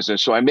booze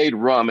business. So I made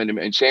rum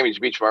and Sammy's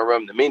Beach Bar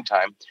Rum in the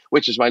meantime,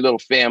 which is my little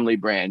family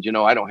brand.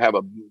 I don't have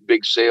a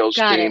big sales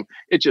team.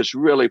 It's just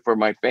really for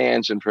my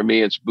fans, and for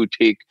me, it's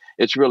boutique.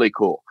 It's really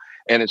cool,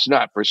 and it's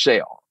not for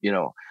sale.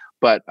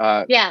 But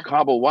Yeah.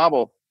 Cobble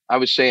Wobble, I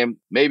was saying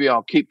maybe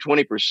I'll keep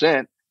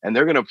 20% and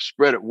they're going to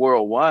spread it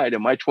worldwide.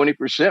 And my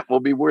 20% will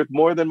be worth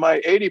more than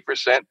my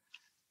 80%.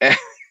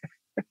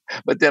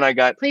 But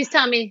then Please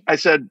tell me. I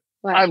said,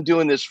 What? I'm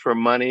doing this for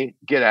money.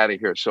 Get out of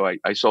here. So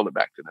I sold it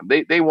back to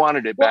them. They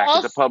wanted it back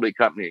as a public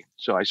company.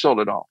 So I sold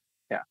it all.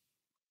 Yeah.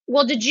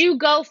 Well, did you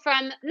go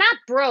from not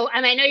broke?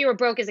 I mean, I know you were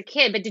broke as a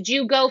kid, but did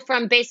you go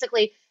from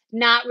basically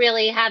not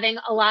really having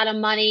a lot of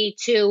money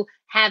to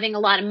having a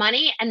lot of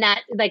money, and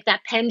that like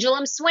that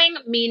pendulum swing?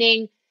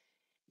 Meaning,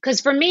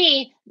 because for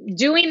me,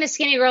 doing the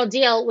Skinny Girl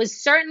deal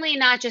was certainly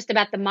not just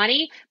about the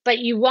money, but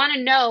you want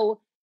to know.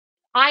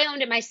 I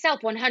owned it myself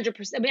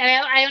 100%. I mean,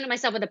 I owned it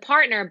myself with a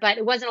partner, but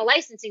it wasn't a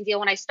licensing deal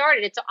when I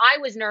started it. So I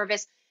was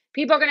nervous.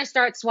 People are going to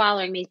start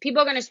swallowing me.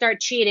 People are going to start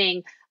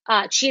cheating,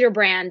 cheater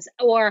brands,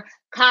 or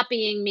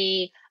copying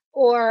me,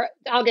 or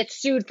I'll get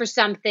sued for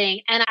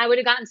something. And I would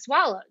have gotten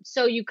swallowed.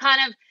 So you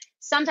kind of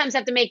sometimes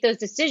have to make those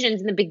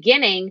decisions in the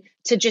beginning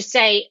to just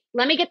say,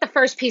 let me get the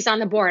first piece on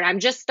the board. I'm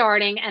just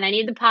starting and I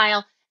need the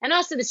pile and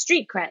also the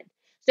street cred.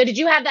 So did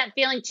you have that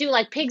feeling too?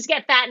 Like pigs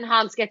get fat and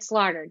hogs get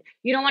slaughtered.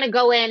 You don't want to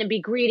go in and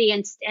be greedy,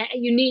 and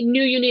you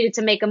knew you needed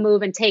to make a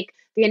move and take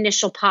the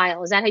initial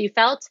pile. Is that how you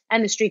felt?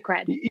 And the street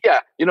cred? Yeah.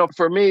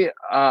 For me,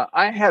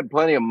 I had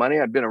plenty of money.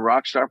 I'd been a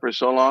rock star for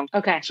so long.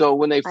 Okay. So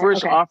when they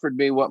first offered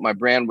me what my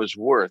brand was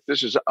worth,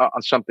 this is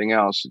something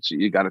else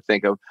you got to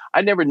think of.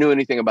 I never knew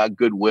anything about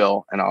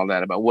goodwill and all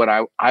that, about what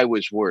I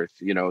was worth.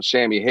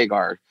 Sammy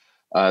Hagar,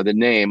 the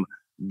name,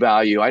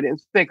 value. I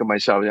didn't think of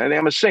myself.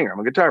 I'm a singer. I'm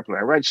a guitar player.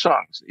 I write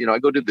songs. I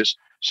go do this.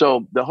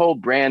 So the whole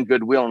brand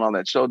goodwill and all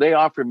that. So they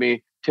offered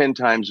me 10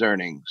 times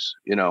earnings,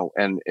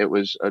 and it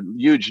was a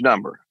huge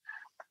number.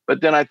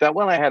 But then I thought,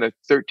 well, I had a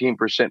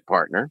 13%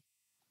 partner.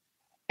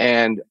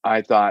 And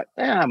I thought,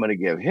 I'm going to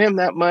give him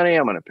that money.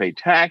 I'm going to pay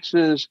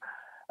taxes.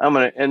 And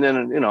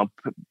then,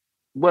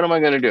 what am I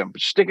going to do?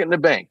 Stick it in the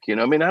bank. I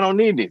don't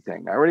need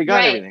anything. I already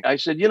got everything. I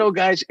said,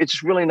 guys,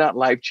 it's really not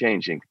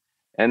life-changing.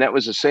 And that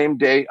was the same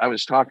day I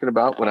was talking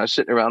about when I was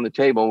sitting around the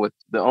table with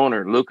the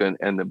owner, Luca,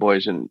 and the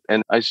boys. And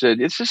I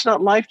said, it's just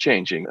not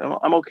life-changing.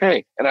 I'm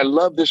okay. And I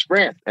love this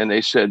brand. And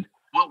they said,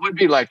 what would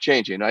be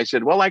life-changing? And I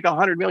said, well, like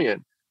 100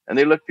 million. And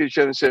they looked at each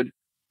other and said,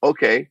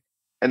 okay.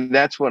 And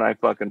that's when I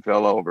fucking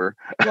fell over.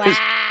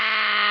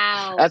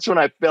 Wow. That's when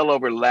I fell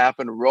over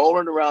laughing,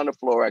 rolling around the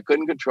floor. I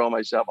couldn't control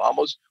myself,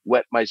 almost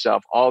wet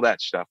myself, all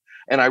that stuff.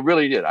 And I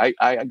really did.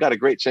 I got a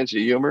great sense of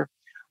humor.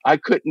 I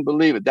couldn't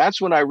believe it.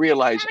 That's when I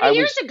realized How many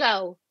years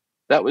ago?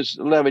 That was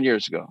 11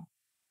 years ago.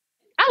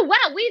 Oh,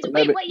 wow.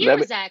 Wait, what year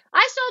was that?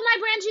 I sold my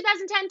brand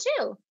 2010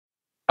 too.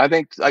 I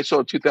think I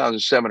sold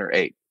 2007 or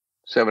 8.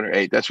 7 or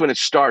 8. That's when it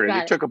started.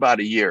 It took about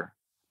a year.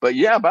 But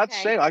yeah, about the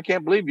same. I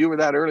can't believe you were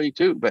that early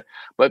too. But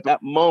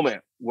that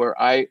moment where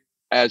I,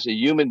 as a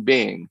human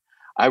being,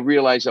 I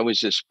realized I was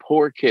this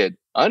poor kid,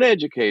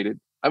 uneducated.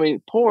 I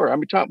mean, poor. I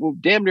mean,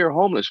 damn near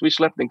homeless. We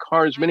slept in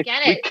cars. We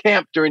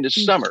camped during the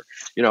summer.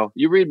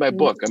 You read my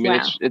book. I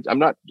mean, I'm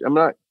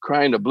not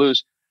crying the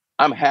blues.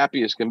 I'm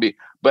happy as can be.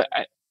 But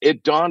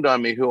it dawned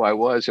on me who I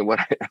was and what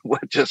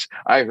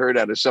I heard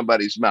out of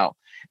somebody's mouth,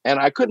 and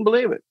I couldn't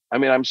believe it. I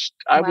mean, I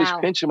was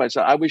pinching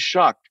myself. I was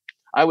shocked.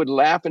 I would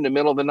laugh in the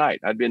middle of the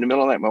night. I'd be in the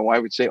middle of the night. My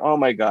wife would say, "Oh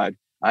my God,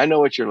 I know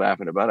what you're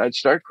laughing about." I'd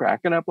start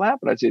cracking up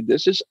laughing. I'd say,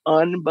 "This is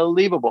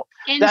unbelievable."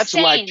 Insane. That's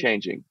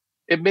life-changing.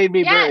 It made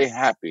me very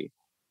happy,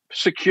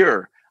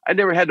 secure. I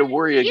never had to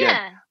worry again.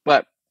 Yeah.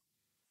 But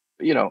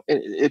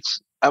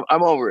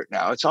I'm over it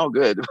now. It's all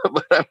good.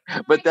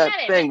 but that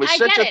thing was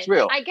such a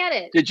thrill. I get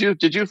it.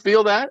 Did you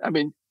feel that? I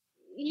mean,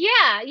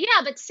 yeah.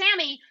 But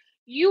Sammy,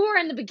 you were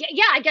in the beginning.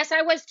 Yeah, I guess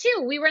I was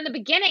too. We were in the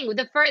beginning.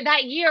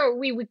 That year,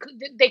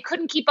 they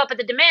couldn't keep up with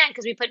the demand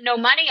because we put no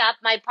money up.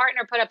 My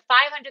partner put up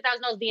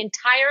 $500,000, the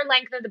entire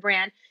length of the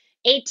brand,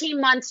 18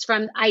 months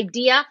from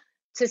idea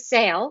to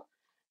sale.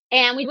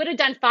 And we would have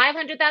done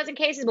 500,000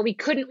 cases, but we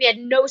couldn't. We had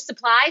no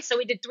supply. So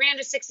we did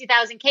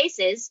 360,000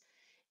 cases.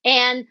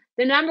 And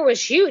the number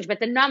was huge, but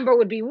the number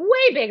would be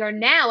way bigger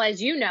now,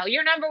 as you know.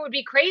 Your number would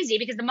be crazy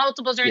because the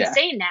multiples are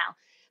insane now.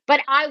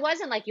 But I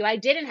wasn't like you. I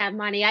didn't have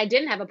money. I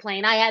didn't have a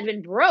plane. I had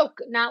been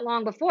broke not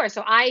long before.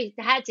 So I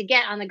had to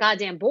get on the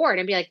goddamn board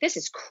and be like, this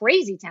is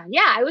crazy town.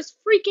 Yeah, I was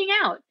freaking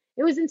out.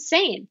 It was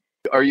insane.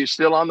 Are you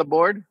still on the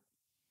board?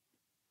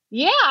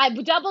 Yeah, I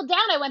doubled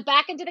down. I went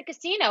back into the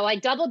casino. I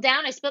doubled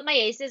down. I split my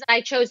aces.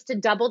 I chose to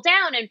double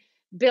down and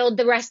build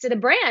the rest of the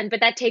brand.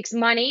 But that takes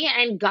money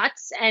and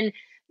guts and,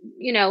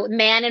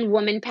 man and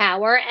woman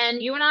power.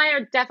 And you and I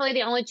are definitely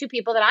the only two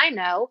people that I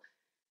know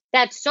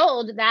that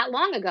sold that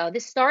long ago.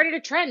 This started a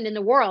trend in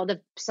the world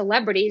of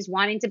celebrities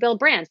wanting to build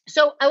brands.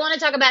 So I want to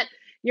talk about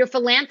your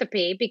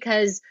philanthropy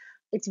because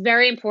it's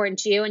very important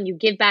to you and you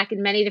give back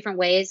in many different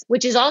ways,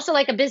 which is also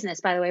like a business,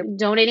 by the way.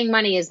 Donating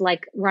money is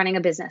like running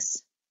a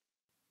business.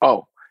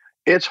 Oh,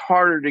 it's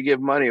harder to give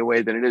money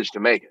away than it is to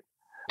make it.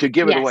 To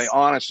give it away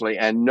honestly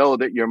and know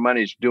that your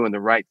money's doing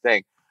the right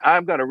thing.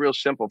 I've got a real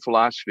simple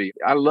philosophy.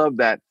 I love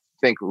that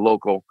think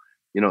local,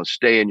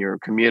 stay in your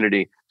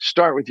community.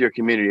 Start with your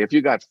community. If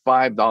you got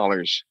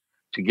 $5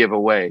 to give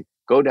away,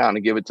 go down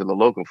and give it to the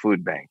local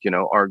food bank,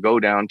 or go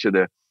down to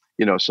the,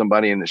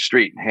 somebody in the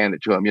street and hand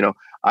it to them.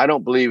 I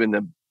don't believe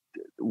in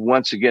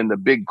once again, the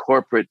big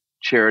corporate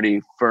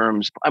charity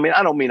firms. I mean,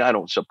 I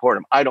don't support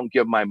them. I don't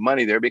give my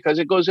money there because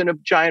it goes in a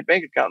giant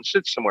bank account and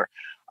sits somewhere.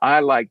 I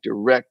like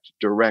direct.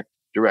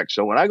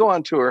 So when I go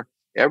on tour,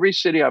 every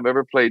city I've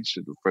ever played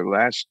for the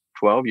last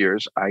 12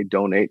 years, I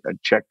donate a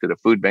check to the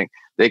food bank.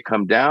 They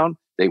come down,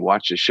 they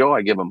watch the show.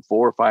 I give them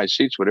 4 or 5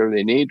 seats, whatever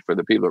they need for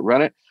the people that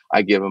run it.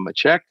 I give them a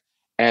check,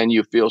 and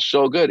you feel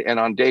so good. And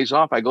on days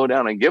off, I go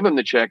down and give them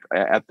the check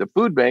at the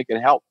food bank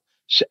and help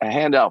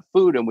hand out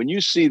food. And when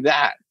you see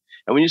that,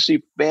 and when you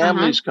see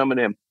families coming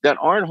in that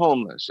aren't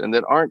homeless and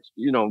that aren't,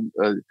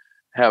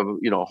 have,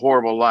 a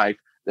horrible life,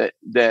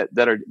 that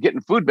are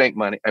getting food bank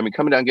money,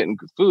 coming down getting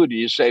food, and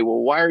you say, well,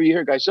 why are you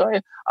here? Guys,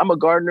 I'm a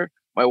gardener.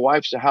 My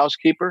wife's a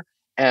housekeeper,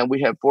 and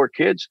we have 4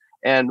 kids.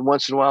 And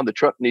once in a while, the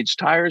truck needs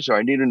tires, or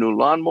I need a new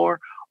lawnmower,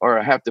 or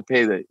I have to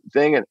pay the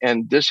thing.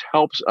 And this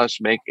helps us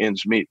make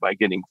ends meet by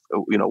getting,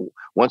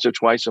 once or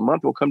twice a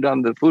month, we'll come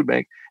down to the food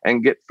bank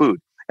and get food.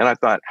 And I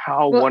thought,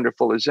 how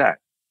wonderful is that?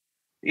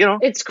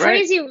 It's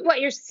crazy what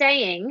you're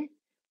saying,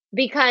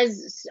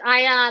 because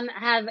I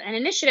have an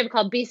initiative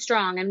called Be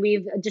Strong, and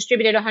we've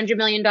distributed $100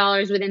 million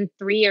within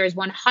 3 years.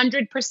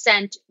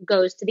 100%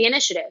 goes to the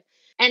initiative.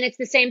 And it's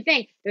the same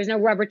thing. There's no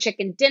rubber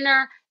chicken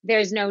dinner.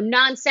 There's no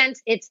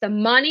nonsense. It's the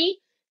money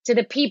to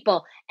the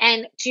people.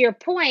 And to your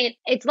point,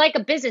 it's like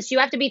a business. You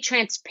have to be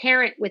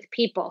transparent with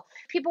people.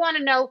 People want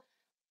to know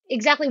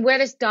exactly where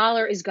this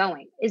dollar is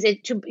going. Is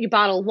it to your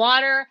bottled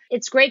water?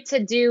 It's great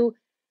to do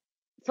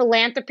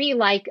philanthropy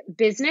like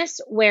business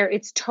where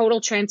it's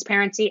total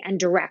transparency and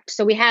direct.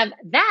 So we have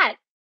that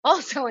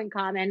also in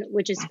common,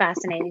 which is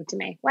fascinating to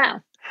me.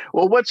 Wow.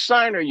 Well, what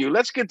sign are you?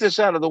 Let's get this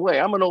out of the way.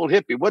 I'm an old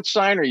hippie. What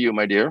sign are you,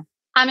 my dear?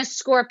 I'm a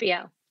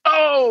Scorpio.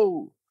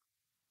 Oh!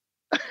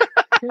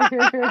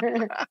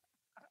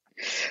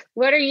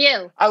 What are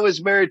you? I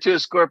was married to a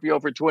Scorpio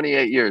for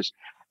 28 years.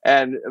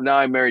 And now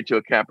I'm married to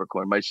a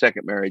Capricorn, my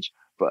second marriage.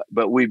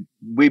 But we've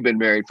been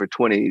married for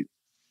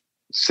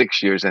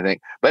 26 years, I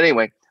think. But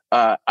anyway,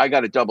 I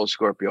got a double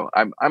Scorpio.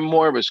 I'm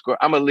more of a Scorpio.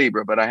 I'm a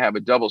Libra, but I have a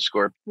double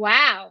Scorpio.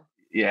 Wow.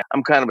 Yeah,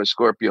 I'm kind of a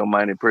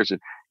Scorpio-minded person.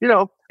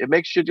 It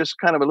makes you just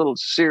kind of a little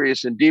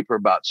serious and deeper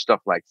about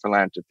stuff like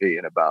philanthropy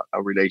and about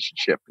a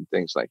relationship and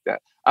things like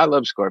that. I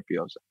love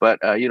Scorpios, but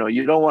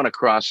you don't want to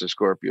cross a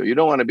Scorpio. You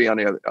don't want to be on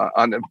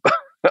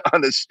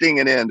the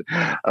stinging end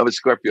of a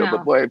Scorpio. No.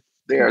 But boy,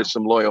 they are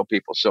some loyal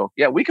people. So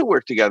yeah, we can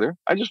work together.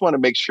 I just want to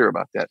make sure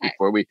about that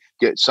before we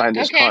sign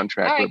this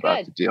contract we're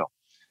about to deal.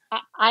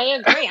 I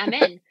agree. I'm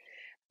in.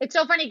 It's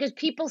so funny because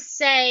people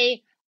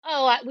say,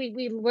 oh,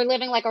 we're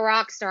living like a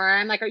rock star.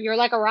 I'm like, you're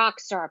like a rock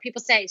star.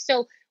 People say,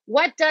 so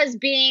what does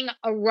being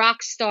a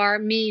rock star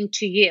mean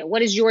to you?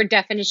 What is your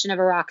definition of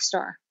a rock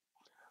star?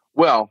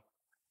 Well,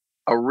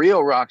 a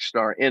real rock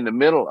star, in the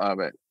middle of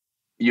it,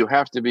 you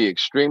have to be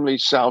extremely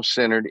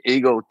self-centered,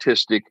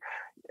 egotistic,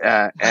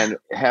 and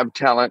have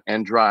talent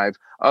and drive.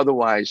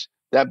 Otherwise,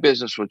 that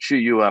business will chew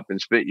you up and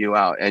spit you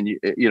out. And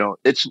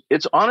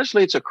it's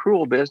honestly, it's a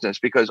cruel business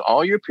because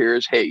all your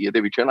peers hate you.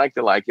 They return like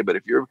they like you. But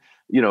if you're,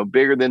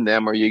 bigger than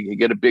them, or you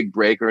get a big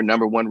break or a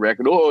number 1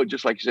 record,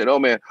 just like you said, oh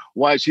man,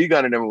 why has he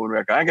got a number 1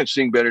 record? I can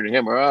sing better than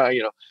him. Or,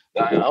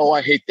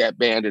 I hate that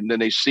band. And then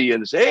they see you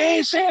and say,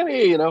 hey,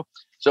 Sammy,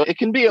 So it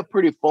can be a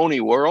pretty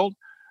phony world.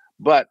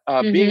 But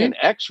being an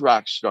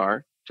ex-rock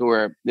star to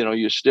where,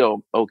 you're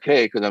still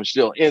okay because I'm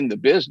still in the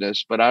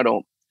business, but I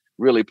don't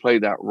really play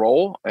that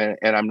role, and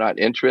I'm not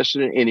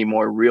interested in any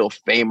more real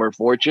fame or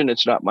fortune.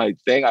 It's not my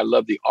thing. I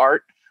love the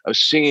art of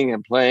singing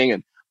and playing,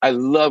 and I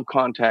love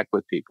contact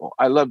with people.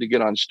 I love to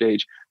get on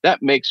stage.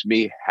 That makes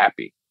me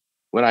happy.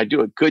 When I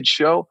do a good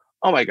show,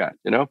 oh my God,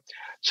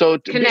 So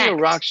to be a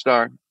rock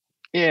star,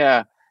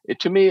 yeah,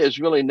 to me is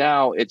really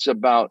now it's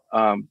about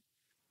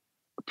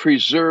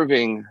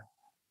preserving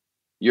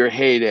your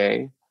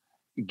heyday,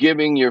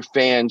 giving your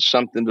fans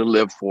something to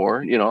live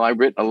for. I've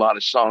written a lot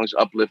of songs,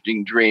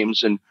 uplifting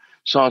dreams and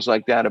songs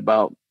like that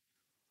about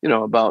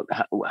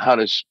how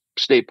to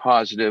stay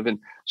positive. And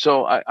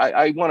so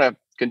I want to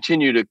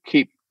continue to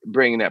keep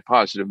bringing that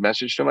positive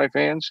message to my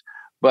fans.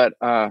 But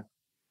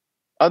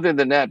other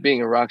than that,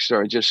 being a rock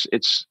star,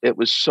 it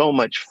was so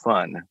much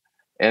fun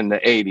in the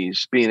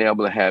 80s, being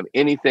able to have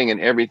anything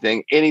and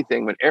everything,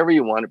 anything, whenever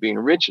you want, being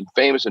rich and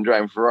famous and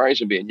driving Ferraris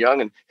and being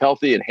young and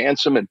healthy and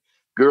handsome and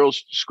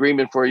girls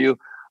screaming for you.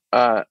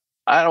 I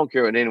don't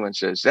care what anyone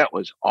says. That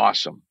was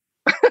awesome.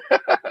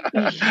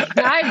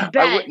 I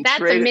bet. That's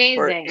amazing.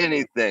 For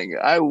anything.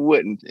 I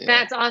wouldn't.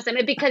 That's awesome.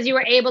 Because you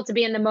were able to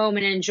be in the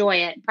moment and enjoy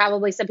it.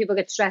 Probably some people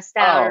get stressed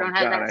out or don't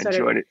have that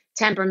sort of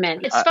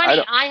temperament. It's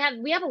funny.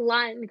 We have a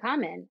lot in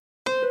common.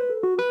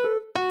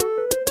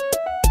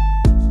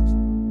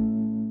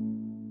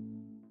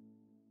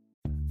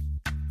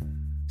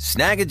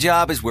 Snag a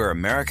Job is where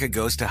America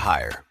goes to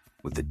hire,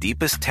 with the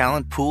deepest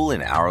talent pool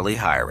in hourly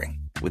hiring.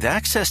 With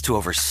access to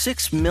over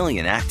 6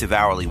 million active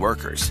hourly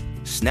workers,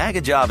 Snag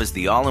a Job is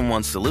the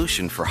all-in-one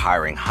solution for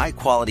hiring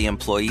high-quality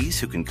employees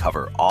who can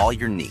cover all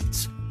your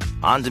needs.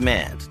 On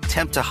demand,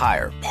 temp to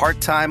hire,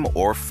 part-time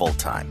or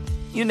full-time.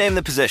 You name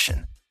the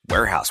position.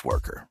 Warehouse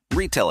worker,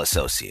 retail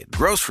associate,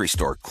 grocery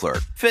store clerk,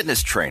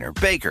 fitness trainer,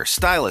 baker,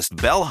 stylist,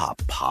 bellhop,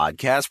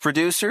 podcast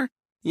producer.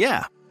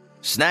 Yeah,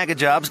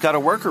 Snag-a-Job's got a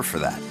worker for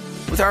that.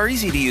 With our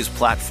easy-to-use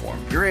platform,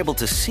 you're able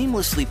to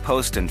seamlessly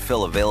post and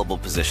fill available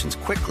positions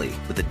quickly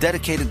with a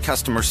dedicated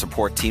customer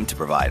support team to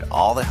provide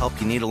all the help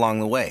you need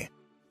along the way.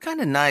 Kind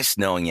of nice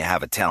knowing you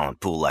have a talent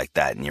pool like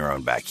that in your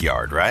own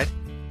backyard, right?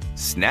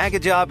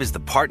 Snag-a-Job is the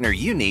partner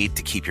you need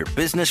to keep your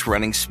business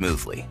running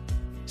smoothly.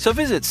 So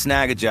visit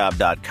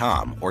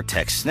snagajob.com or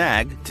text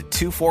snag to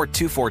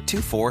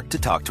 242424 to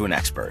talk to an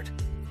expert.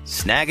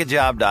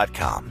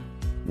 Snagajob.com,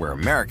 where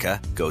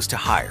America goes to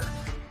hire.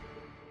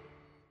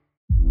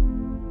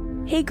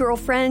 Hey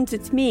girlfriends,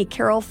 it's me,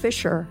 Carol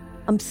Fisher.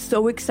 I'm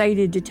so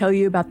excited to tell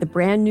you about the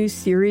brand new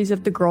series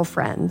of The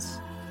Girlfriends.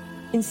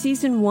 In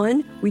season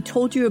 1, we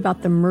told you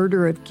about the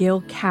murder of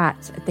Gail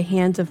Katz at the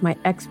hands of my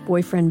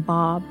ex-boyfriend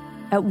Bob.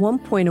 At one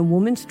point, a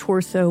woman's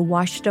torso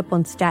washed up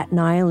on Staten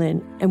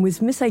Island and was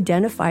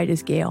misidentified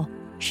as Gail.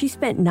 She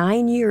spent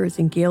 9 years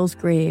in Gail's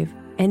grave,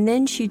 and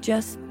then she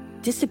just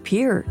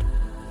disappeared.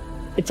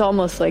 It's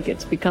almost like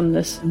it's become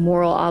this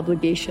moral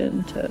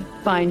obligation to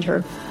find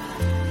her.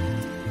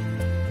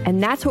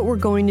 And that's what we're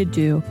going to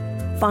do.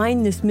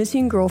 Find this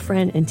missing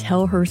girlfriend and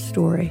tell her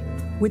story.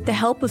 With the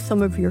help of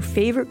some of your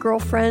favorite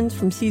girlfriends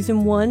from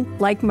season 1,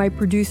 like my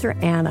producer,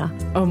 Anna.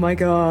 Oh my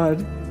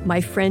God.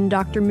 My friend,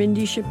 Dr.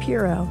 Mindy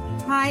Shapiro.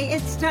 Hi,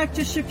 it's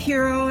Dr.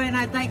 Shapiro, and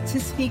I'd like to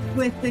speak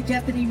with the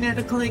Deputy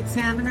Medical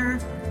Examiner.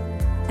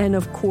 And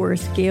of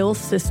course, Gail's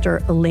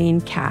sister,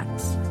 Elaine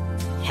Katz.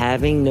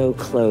 Having no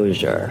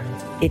closure,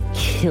 it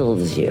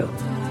kills you.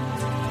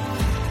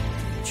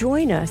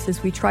 Join us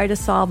as we try to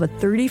solve a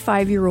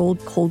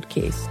 35-year-old cold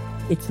case.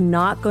 It's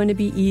not going to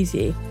be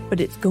easy,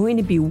 but it's going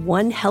to be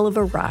one hell of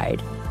a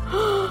ride.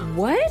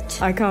 What?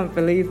 I can't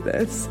believe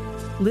this.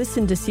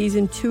 Listen to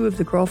season 2 of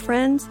The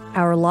Girlfriends,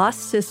 Our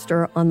Lost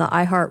Sister on the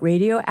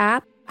iHeartRadio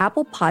app,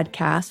 Apple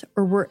Podcasts,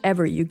 or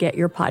wherever you get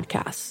your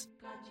podcasts.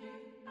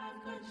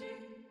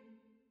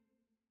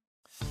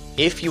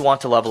 If you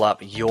want to level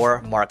up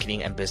your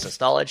marketing and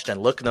business knowledge, then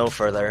look no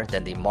further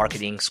than the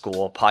Marketing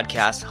School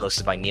podcast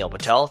hosted by Neil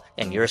Patel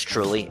and yours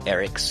truly,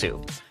 Eric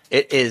Sue.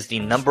 It is the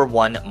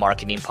 #1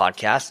 marketing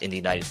podcast in the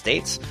United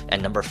States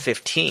and number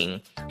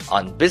 15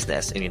 on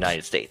business in the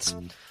United States.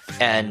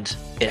 And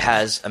it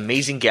has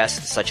amazing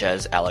guests such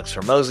as Alex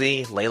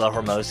Hormozi, Layla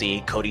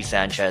Hormozi, Cody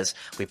Sanchez.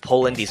 We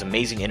pull in these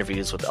amazing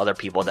interviews with other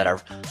people that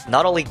are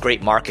not only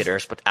great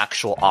marketers, but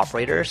actual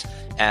operators.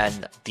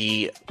 And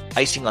the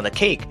icing on the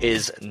cake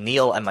is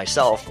Neil and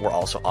myself were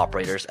also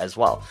operators as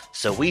well.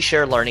 So we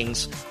share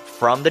learnings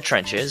from the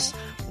trenches.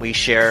 We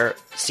share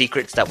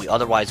secrets that we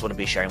otherwise wouldn't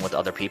be sharing with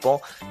other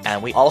people.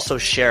 And we also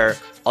share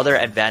other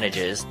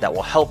advantages that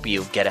will help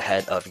you get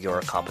ahead of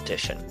your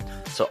competition.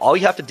 So all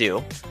you have to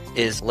do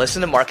is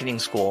listen to Marketing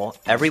School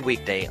every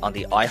weekday on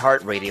the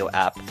iHeartRadio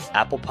app,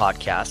 Apple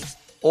Podcasts,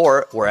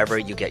 or wherever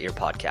you get your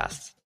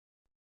podcasts.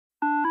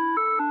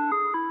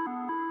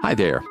 Hi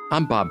there,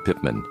 I'm Bob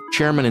Pittman,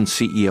 Chairman and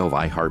CEO of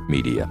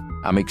iHeartMedia.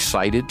 I'm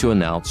excited to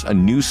announce a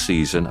new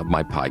season of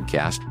my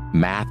podcast,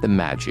 Math and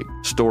Magic,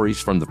 Stories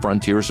from the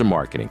Frontiers of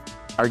Marketing.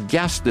 Our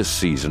guests this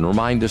season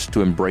remind us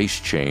to embrace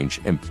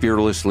change and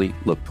fearlessly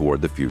look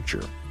toward the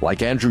future.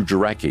 Like Andrew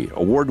Jarecki,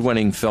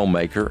 award-winning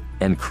filmmaker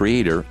and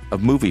creator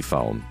of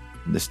Moviefone.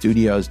 The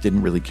studios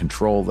didn't really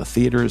control the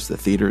theaters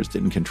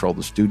didn't control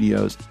the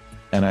studios.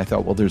 And I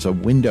thought, well, there's a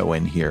window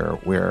in here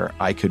where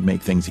I could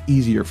make things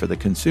easier for the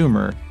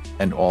consumer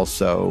and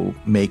also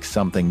make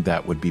something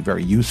that would be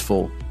very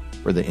useful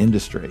for the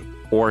industry.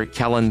 Or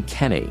Kellen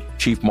Kenny,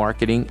 Chief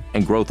Marketing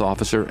and Growth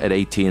Officer at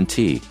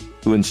AT&T,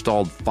 who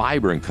installed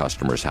fiber in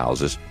customers'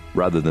 houses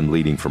rather than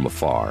leading from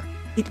afar.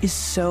 It is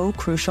so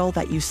crucial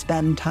that you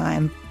spend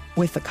time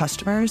with the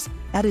customers.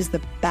 That is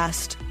the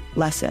best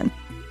lesson.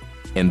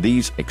 In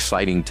these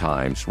exciting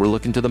times, we're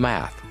looking to the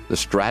math, the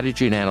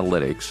strategy and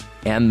analytics,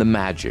 and the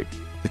magic,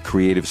 the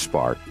creative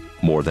spark,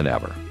 more than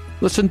ever.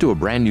 Listen to a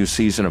brand new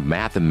season of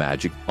Math and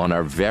Magic on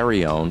our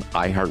very own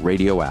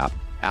iHeartRadio app,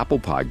 Apple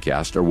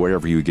Podcast, or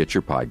wherever you get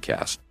your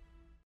podcast.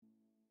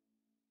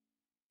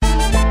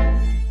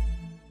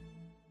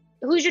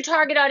 Who's your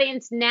target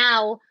audience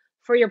now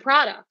for your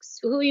products?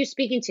 Who are you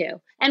speaking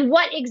to? And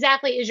what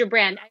exactly is your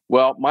brand?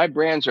 Well, my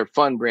brands are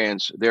fun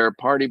brands. They're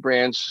party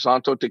brands,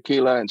 Santo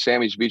Tequila and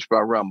Sammy's Beach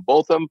Bar Rum.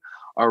 Both of them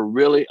are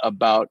really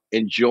about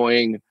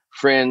enjoying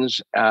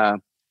friends,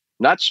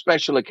 not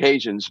special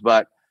occasions,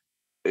 but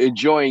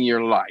enjoying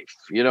your life.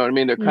 You know what I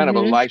mean? They're kind of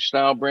a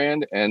lifestyle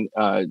brand, and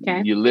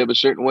you live a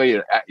certain way,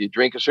 you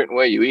drink a certain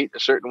way, you eat a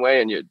certain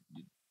way, and you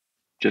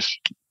just,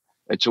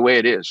 it's the way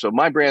it is. So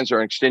my brands are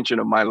an extension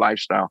of my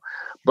lifestyle.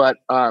 But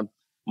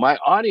my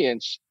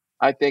audience,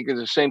 I think, is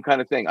the same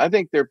kind of thing. I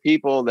think they're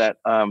people that,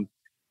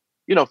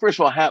 first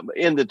of all, have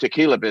in the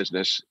tequila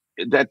business.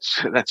 That's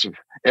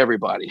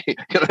everybody.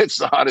 It's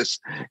the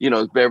hottest,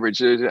 beverage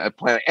there is on the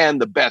planet,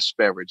 and the best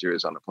beverage there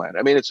is on the planet.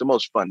 I mean, it's the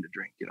most fun to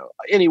drink.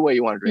 Any way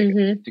you want to drink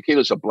it.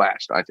 Tequila's a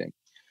blast, I think.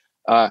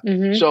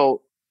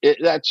 So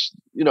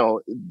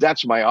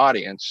that's my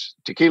audience,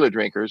 tequila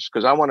drinkers,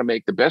 because I want to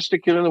make the best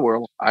tequila in the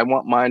world. I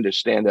want mine to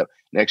stand up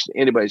next to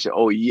anybody and say,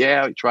 oh,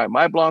 yeah, try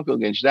my Blanco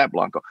against that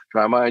Blanco.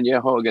 Try my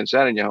Añejo against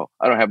that Añejo.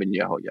 I don't have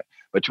Añejo yet,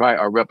 but try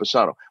our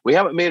Reposado. We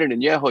haven't made an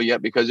Añejo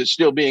yet because it's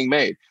still being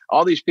made.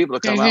 All these people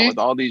that come out with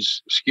all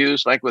these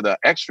SKUs, like with an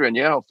extra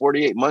Añejo,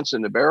 48 months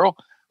in the barrel,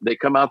 they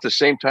come out the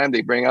same time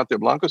they bring out their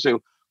Blanco. Say,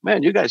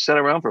 man, you guys sat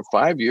around for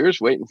 5 years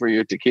waiting for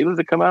your tequila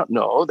to come out?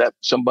 No, that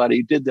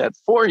somebody did that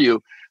for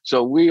you.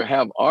 So we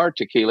have our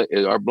tequila,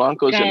 our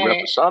Blancos and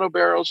Reposado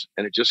barrels,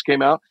 and it just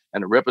came out.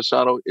 And the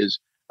Reposado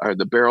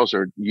the barrels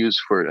are used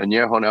for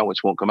Añejo now,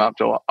 which won't come out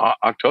till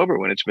October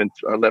when it's been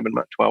 11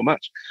 months, 12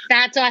 months.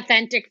 That's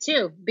authentic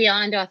too,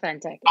 beyond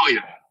authentic. Oh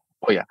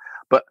yeah.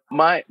 But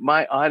my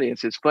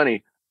audience, it's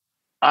funny.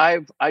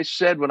 I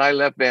said when I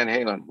left Van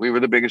Halen, we were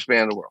the biggest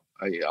band in the world.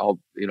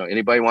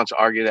 Anybody wants to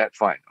argue that,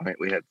 fine. All right,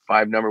 we had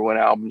 5 #1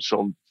 albums,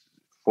 sold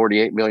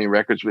 48 million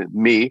records with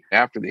me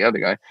after the other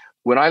guy.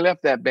 When I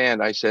left that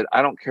band, I said,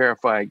 I don't care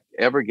if I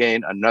ever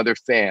gain another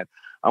fan.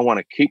 I want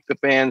to keep the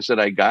fans that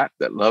I got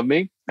that love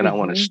me, and I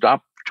want to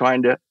stop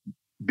trying to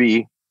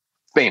be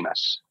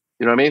famous.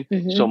 You know what I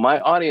mean? So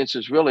my audience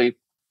is really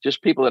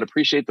just people that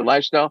appreciate the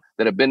lifestyle,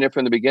 that have been there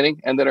from the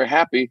beginning, and that are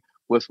happy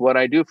with what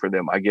I do for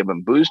them. I give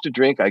them booze to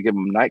drink. I give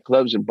them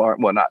nightclubs and bar.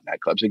 Well, not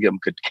nightclubs. I give them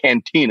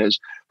cantinas,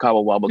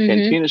 Cabo Wabo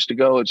cantinas to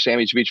go at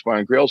Sammy's Beach Bar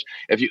and Grills.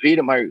 If you eat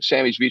at my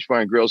Sammy's Beach Bar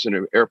and Grills in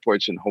the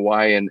airports in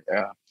Hawaii and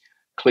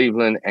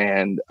Cleveland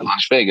and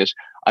Las Vegas,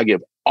 I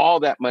give all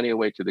that money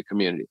away to the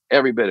community.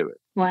 Every bit of it.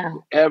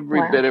 Wow.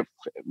 Every bit of,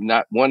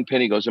 not one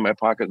penny goes in my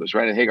pocket. It goes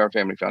right in the Hagar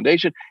Family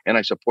Foundation, and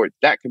I support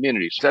that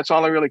community. So that's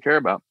all I really care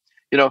about.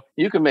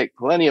 You can make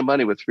plenty of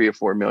money with 3 or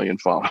 4 million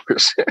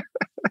followers.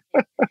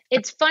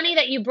 It's funny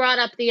that you brought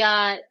up the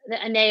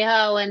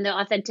añejo and the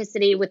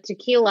authenticity with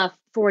tequila,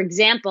 for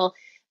example,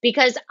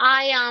 because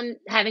I,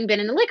 having been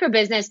in the liquor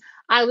business,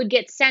 I would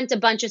get sent a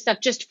bunch of stuff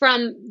just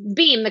from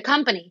Beam, the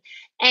company.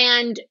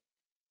 And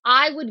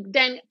I would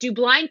then do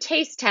blind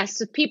taste tests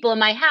with people in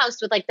my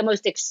house with like the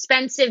most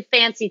expensive,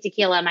 fancy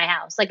tequila in my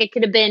house. Like it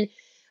could have been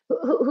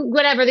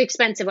whatever the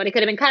expensive one. It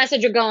could have been Casa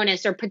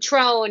Dragonis or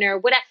Patron or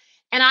whatever.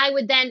 And I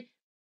would then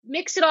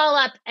mix it all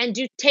up and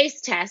do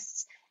taste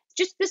tests.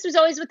 This was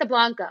always with the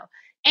Blanco.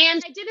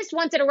 And I did this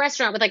once at a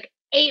restaurant with like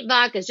 8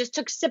 vodkas, just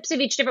took sips of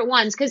each different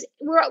ones because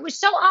we're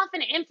so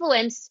often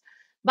influenced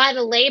by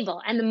the label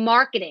and the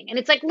marketing. And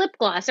it's like lip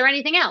gloss or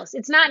anything else.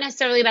 It's not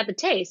necessarily about the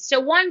taste. So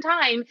one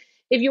time,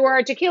 if you are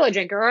a tequila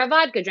drinker or a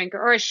vodka drinker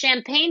or a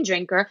champagne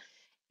drinker,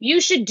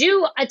 you should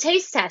do a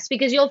taste test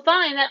because you'll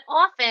find that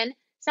often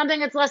something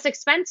that's less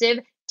expensive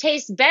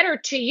tastes better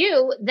to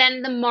you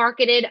than the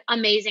marketed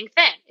amazing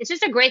thing. It's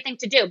just a great thing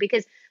to do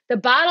because the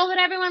bottle that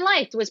everyone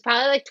liked was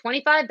probably like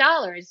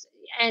 $25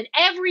 and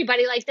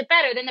everybody liked it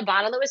better than the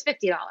bottle that was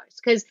 $50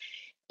 because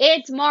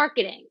it's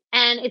marketing.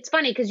 And it's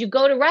funny because you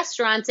go to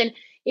restaurants and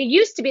it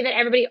used to be that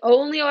everybody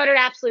only ordered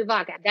Absolute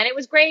Vodka. Then it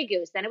was Grey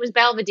Goose. Then it was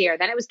Belvedere.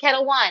 Then it was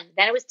Kettle One.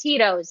 Then it was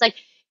Tito's. Like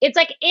it's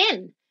like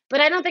in,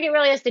 but I don't think it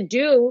really has to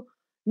do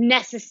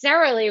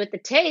necessarily with the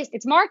taste.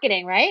 It's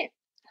marketing, right?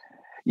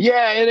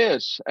 Yeah, it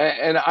is.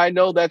 And I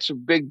know that's a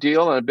big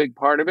deal and a big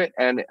part of it.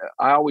 And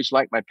I always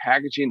like my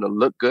packaging to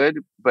look good.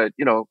 But,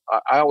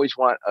 I always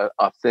want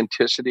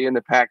authenticity in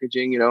the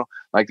packaging.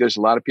 Like there's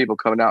a lot of people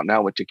coming out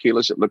now with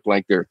tequilas that look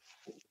like they're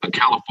a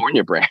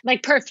California brand.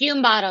 Like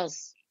perfume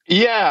bottles.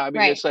 Yeah, I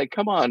mean, It's like,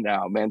 come on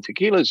now, man.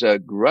 Tequila's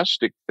a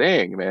rustic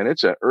thing, man.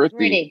 It's a earthy.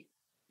 Pretty.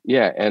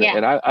 Yeah,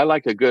 and I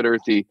like a good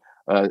earthy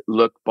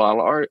look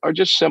bottle or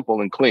just simple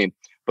and clean.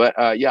 But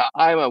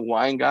I'm a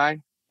wine guy.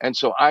 And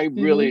so I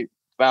really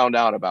found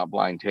out about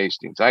blind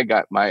tastings. I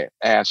got my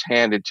ass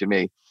handed to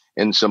me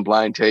in some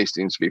blind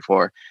tastings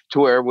before, to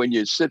where when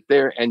you sit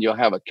there and you'll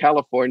have a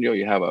California,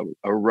 you have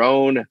a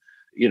Rhone,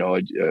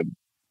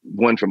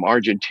 one from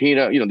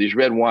Argentina, these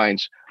red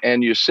wines,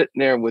 and you're sitting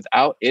there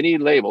without any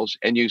labels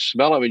and you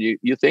smell them and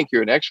you think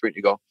you're an expert.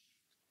 You go,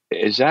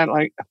 is that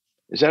a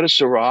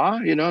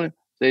Syrah?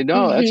 They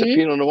know that's a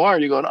Pinot Noir.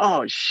 You're going,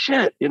 oh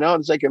shit.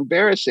 It's like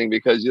embarrassing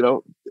because,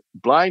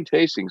 blind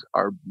tastings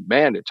are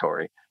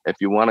mandatory if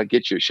you want to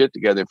get your shit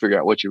together and figure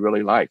out what you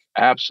really like.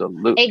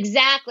 Absolutely.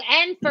 Exactly.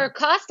 And for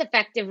cost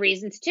effective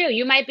reasons too.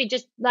 You might be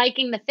just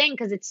liking the thing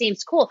because it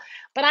seems cool.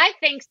 But I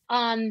think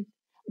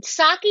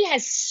sake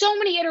has so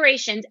many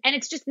iterations and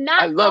it's just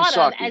not thought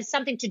of as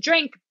something to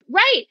drink.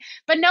 Right.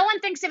 But no one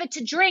thinks of it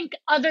to drink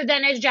other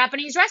than as a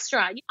Japanese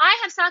restaurant. I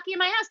have sake in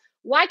my house.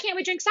 Why can't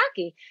we drink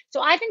sake?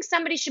 So I think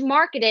somebody should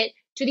market it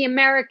to the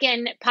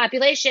American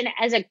population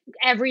as a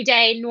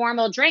everyday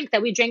normal drink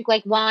that we drink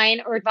like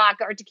wine or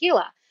vodka or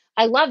tequila.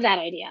 I love that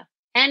idea.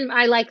 And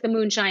I like the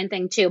moonshine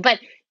thing too. But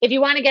if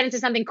you want to get into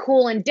something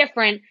cool and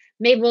different,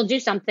 maybe we'll do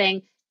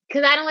something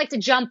because I don't like to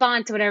jump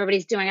on to what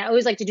everybody's doing. I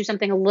always like to do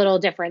something a little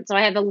different. So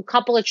I have a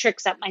couple of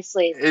tricks up my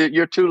sleeve.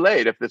 You're too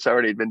late if it's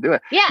already been doing.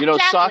 Yeah,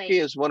 exactly.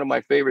 Sake is one of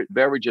my favorite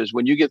beverages.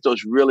 When you get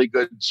those really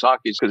good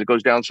sakes, because it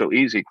goes down so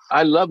easy.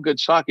 I love good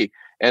sake.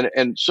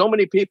 And so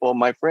many people,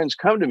 my friends,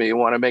 come to me and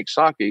want to make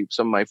sake.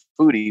 Some of my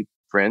foodie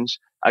friends,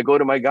 I go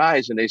to my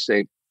guys and they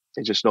say,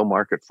 There's just no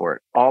market for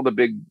it. All the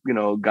big,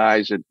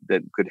 guys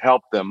that could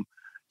help them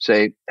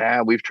say,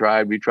 we've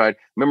tried.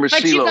 Remember,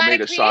 but CeeLo you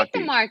made a create sake. the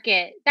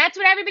market. That's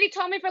what everybody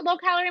told me for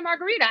low-calorie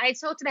margarita. I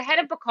told to the head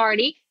of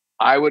Bacardi.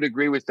 I would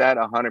agree with that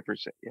 100%.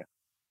 Yeah.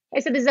 I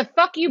said, this is a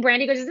fuck you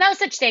brand. He goes, there's no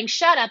such thing.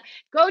 Shut up.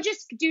 Go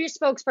just do your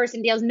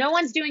spokesperson deals. No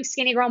one's doing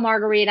skinny girl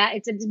margarita.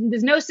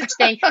 There's no such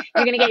thing. You're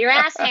going to get your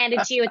ass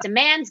handed to you. It's a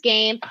man's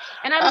game.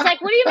 And I was like,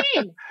 what do you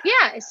mean?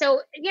 Yeah. So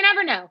you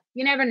never know.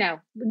 You never know.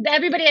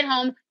 Everybody at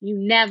home, you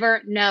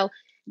never know.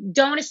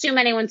 Don't assume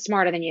anyone's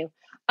smarter than you.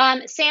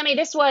 Sammy,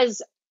 this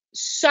was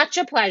such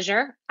a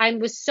pleasure. I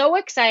was so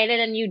excited,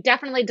 and you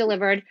definitely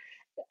delivered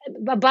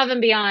above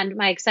and beyond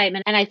my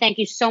excitement. And I thank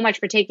you so much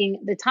for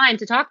taking the time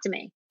to talk to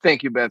me.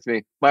 Thank you,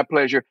 Bethany. My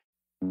pleasure.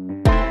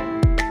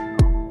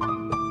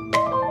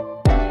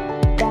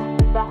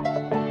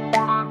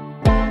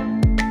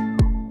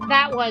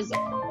 That was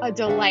a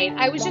delight.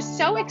 I was just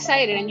so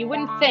excited, and you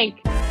wouldn't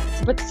think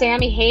to put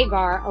Sammy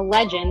Hagar, a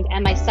legend,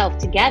 and myself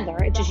together.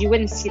 It's just you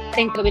wouldn't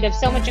think that we'd have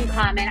so much in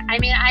common. I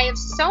mean, I have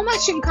so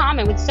much in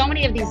common with so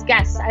many of these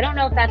guests. I don't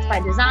know if that's by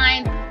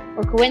design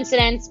or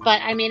coincidence,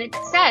 but I mean, it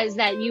says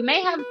that you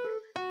may have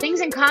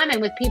things in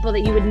common with people that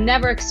you would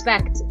never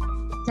expect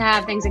to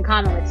have things in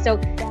common with. So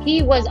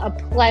he was a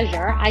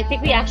pleasure. I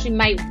think we actually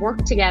might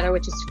work together,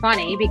 which is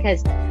funny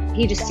because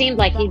he just seemed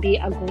like he'd be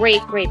a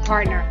great, great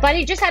partner. But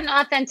he just had an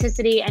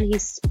authenticity, and he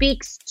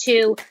speaks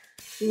to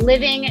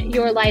living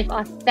your life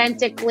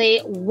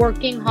authentically,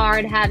 working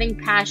hard, having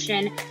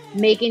passion,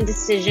 making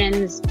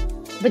decisions,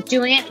 but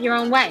doing it your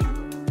own way.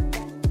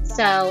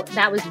 So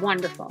that was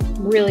wonderful.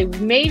 Really,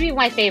 maybe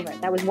my favorite.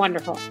 That was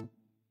wonderful.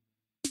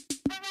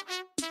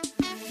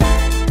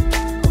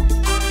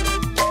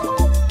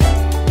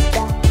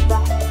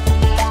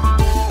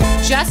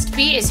 Just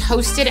Be is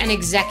hosted and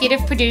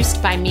executive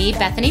produced by me,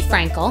 Bethany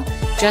Frankel.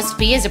 Just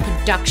Be is a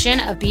production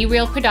of Be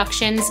Real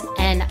Productions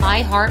and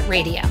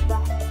iHeartRadio.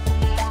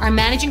 Our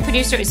managing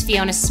producer is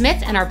Fiona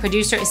Smith, and our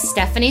producer is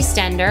Stephanie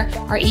Stender.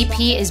 Our EP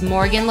is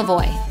Morgan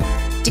Lavoie.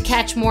 To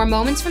catch more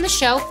moments from the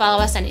show,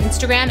 follow us on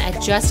Instagram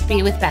at Just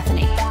Be with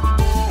Bethany.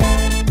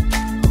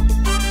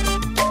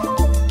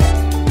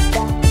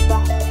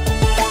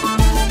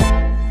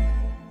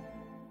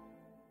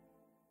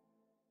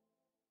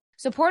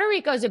 So Puerto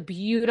Rico is a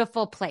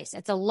beautiful place.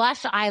 It's a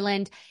lush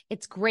island.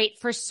 It's great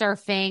for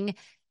surfing.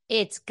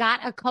 It's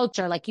got a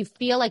culture. Like, you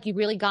feel like you've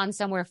really gone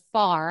somewhere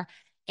far,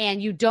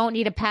 and you don't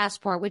need a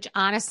passport, which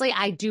honestly,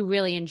 I do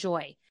really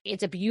enjoy.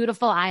 It's a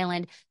beautiful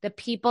island. The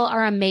people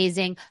are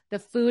amazing. The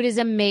food is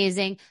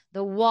amazing.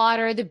 The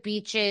water, the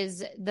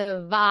beaches,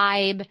 the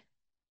vibe.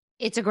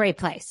 It's a great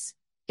place.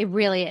 It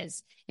really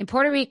is. In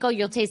Puerto Rico,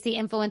 you'll taste the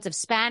influence of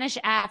Spanish,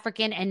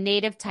 African, and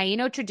native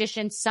Taino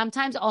traditions,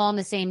 sometimes all in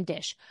the same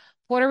dish.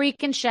 Puerto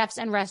Rican chefs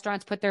and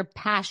restaurants put their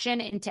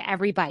passion into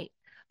every bite.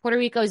 Puerto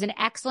Rico is an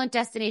excellent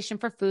destination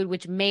for food,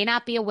 which may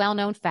not be a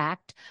well-known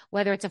fact.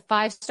 Whether it's a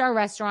 5-star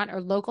restaurant or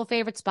local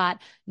favorite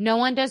spot, no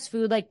one does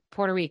food like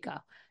Puerto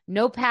Rico.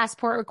 No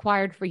passport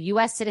required for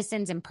U.S.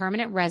 citizens and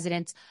permanent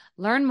residents.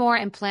 Learn more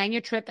and plan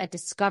your trip at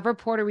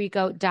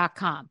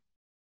discoverpuertorico.com.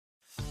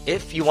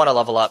 If you want to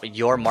level up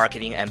your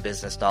marketing and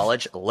business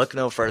knowledge, look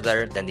no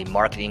further than the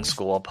Marketing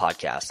School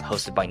podcast,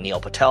 hosted by Neil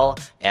Patel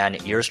and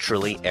yours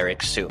truly,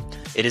 Eric Su.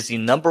 It is the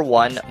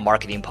 #1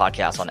 marketing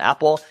podcast on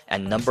Apple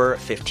and number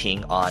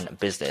 15 on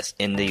business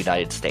in the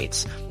United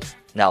States.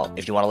 Now,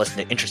 if you want to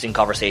listen to interesting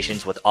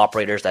conversations with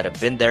operators that have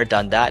been there,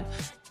 done that,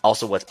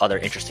 also with other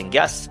interesting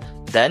guests,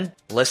 then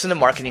listen to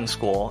Marketing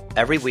School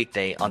every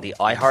weekday on the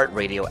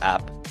iHeartRadio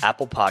app,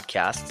 Apple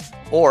Podcasts,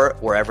 or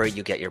wherever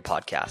you get your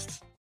podcasts.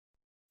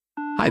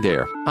 Hi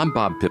there, I'm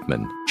Bob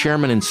Pittman,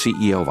 Chairman and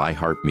CEO of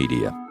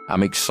iHeartMedia.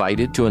 I'm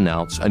excited to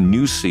announce a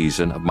new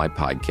season of my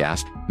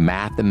podcast,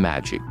 Math and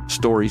Magic,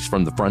 Stories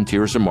from the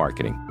Frontiers of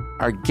Marketing.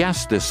 Our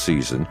guests this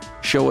season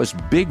show us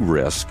big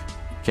risk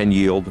can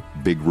yield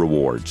big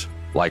rewards,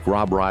 like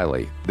Rob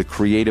Riley, the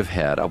creative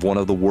head of one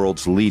of the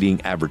world's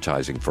leading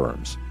advertising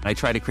firms. I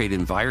try to create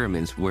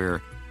environments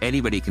where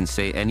anybody can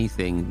say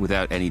anything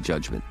without any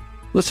judgment.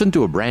 Listen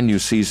to a brand new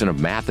season of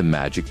Math and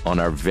Magic on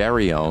our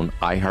very own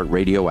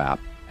iHeartRadio app,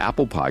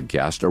 Apple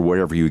Podcast, or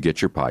wherever you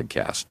get your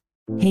podcast.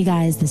 Hey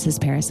guys, this is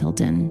Paris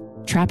Hilton.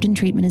 Trapped in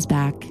Treatment is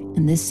back,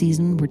 and this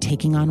season we're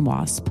taking on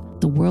WASP,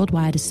 the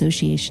Worldwide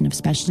Association of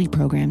Specialty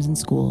Programs and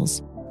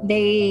Schools.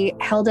 They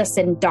held us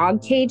in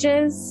dog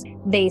cages.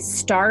 They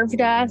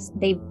starved us.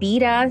 They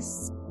beat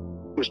us.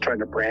 Was trying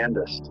to brand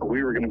us. So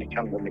we were going to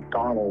become the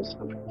McDonald's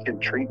of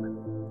kid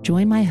treatment.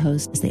 Join my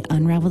hosts as they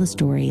unravel the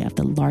story of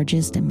the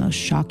largest and most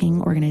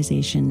shocking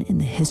organization in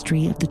the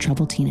history of the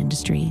troubled teen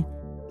industry.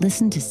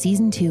 Listen to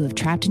Season 2 of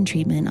Trapped in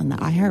Treatment on the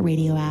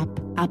iHeartRadio app,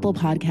 Apple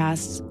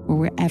Podcasts, or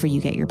wherever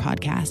you get your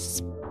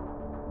podcasts.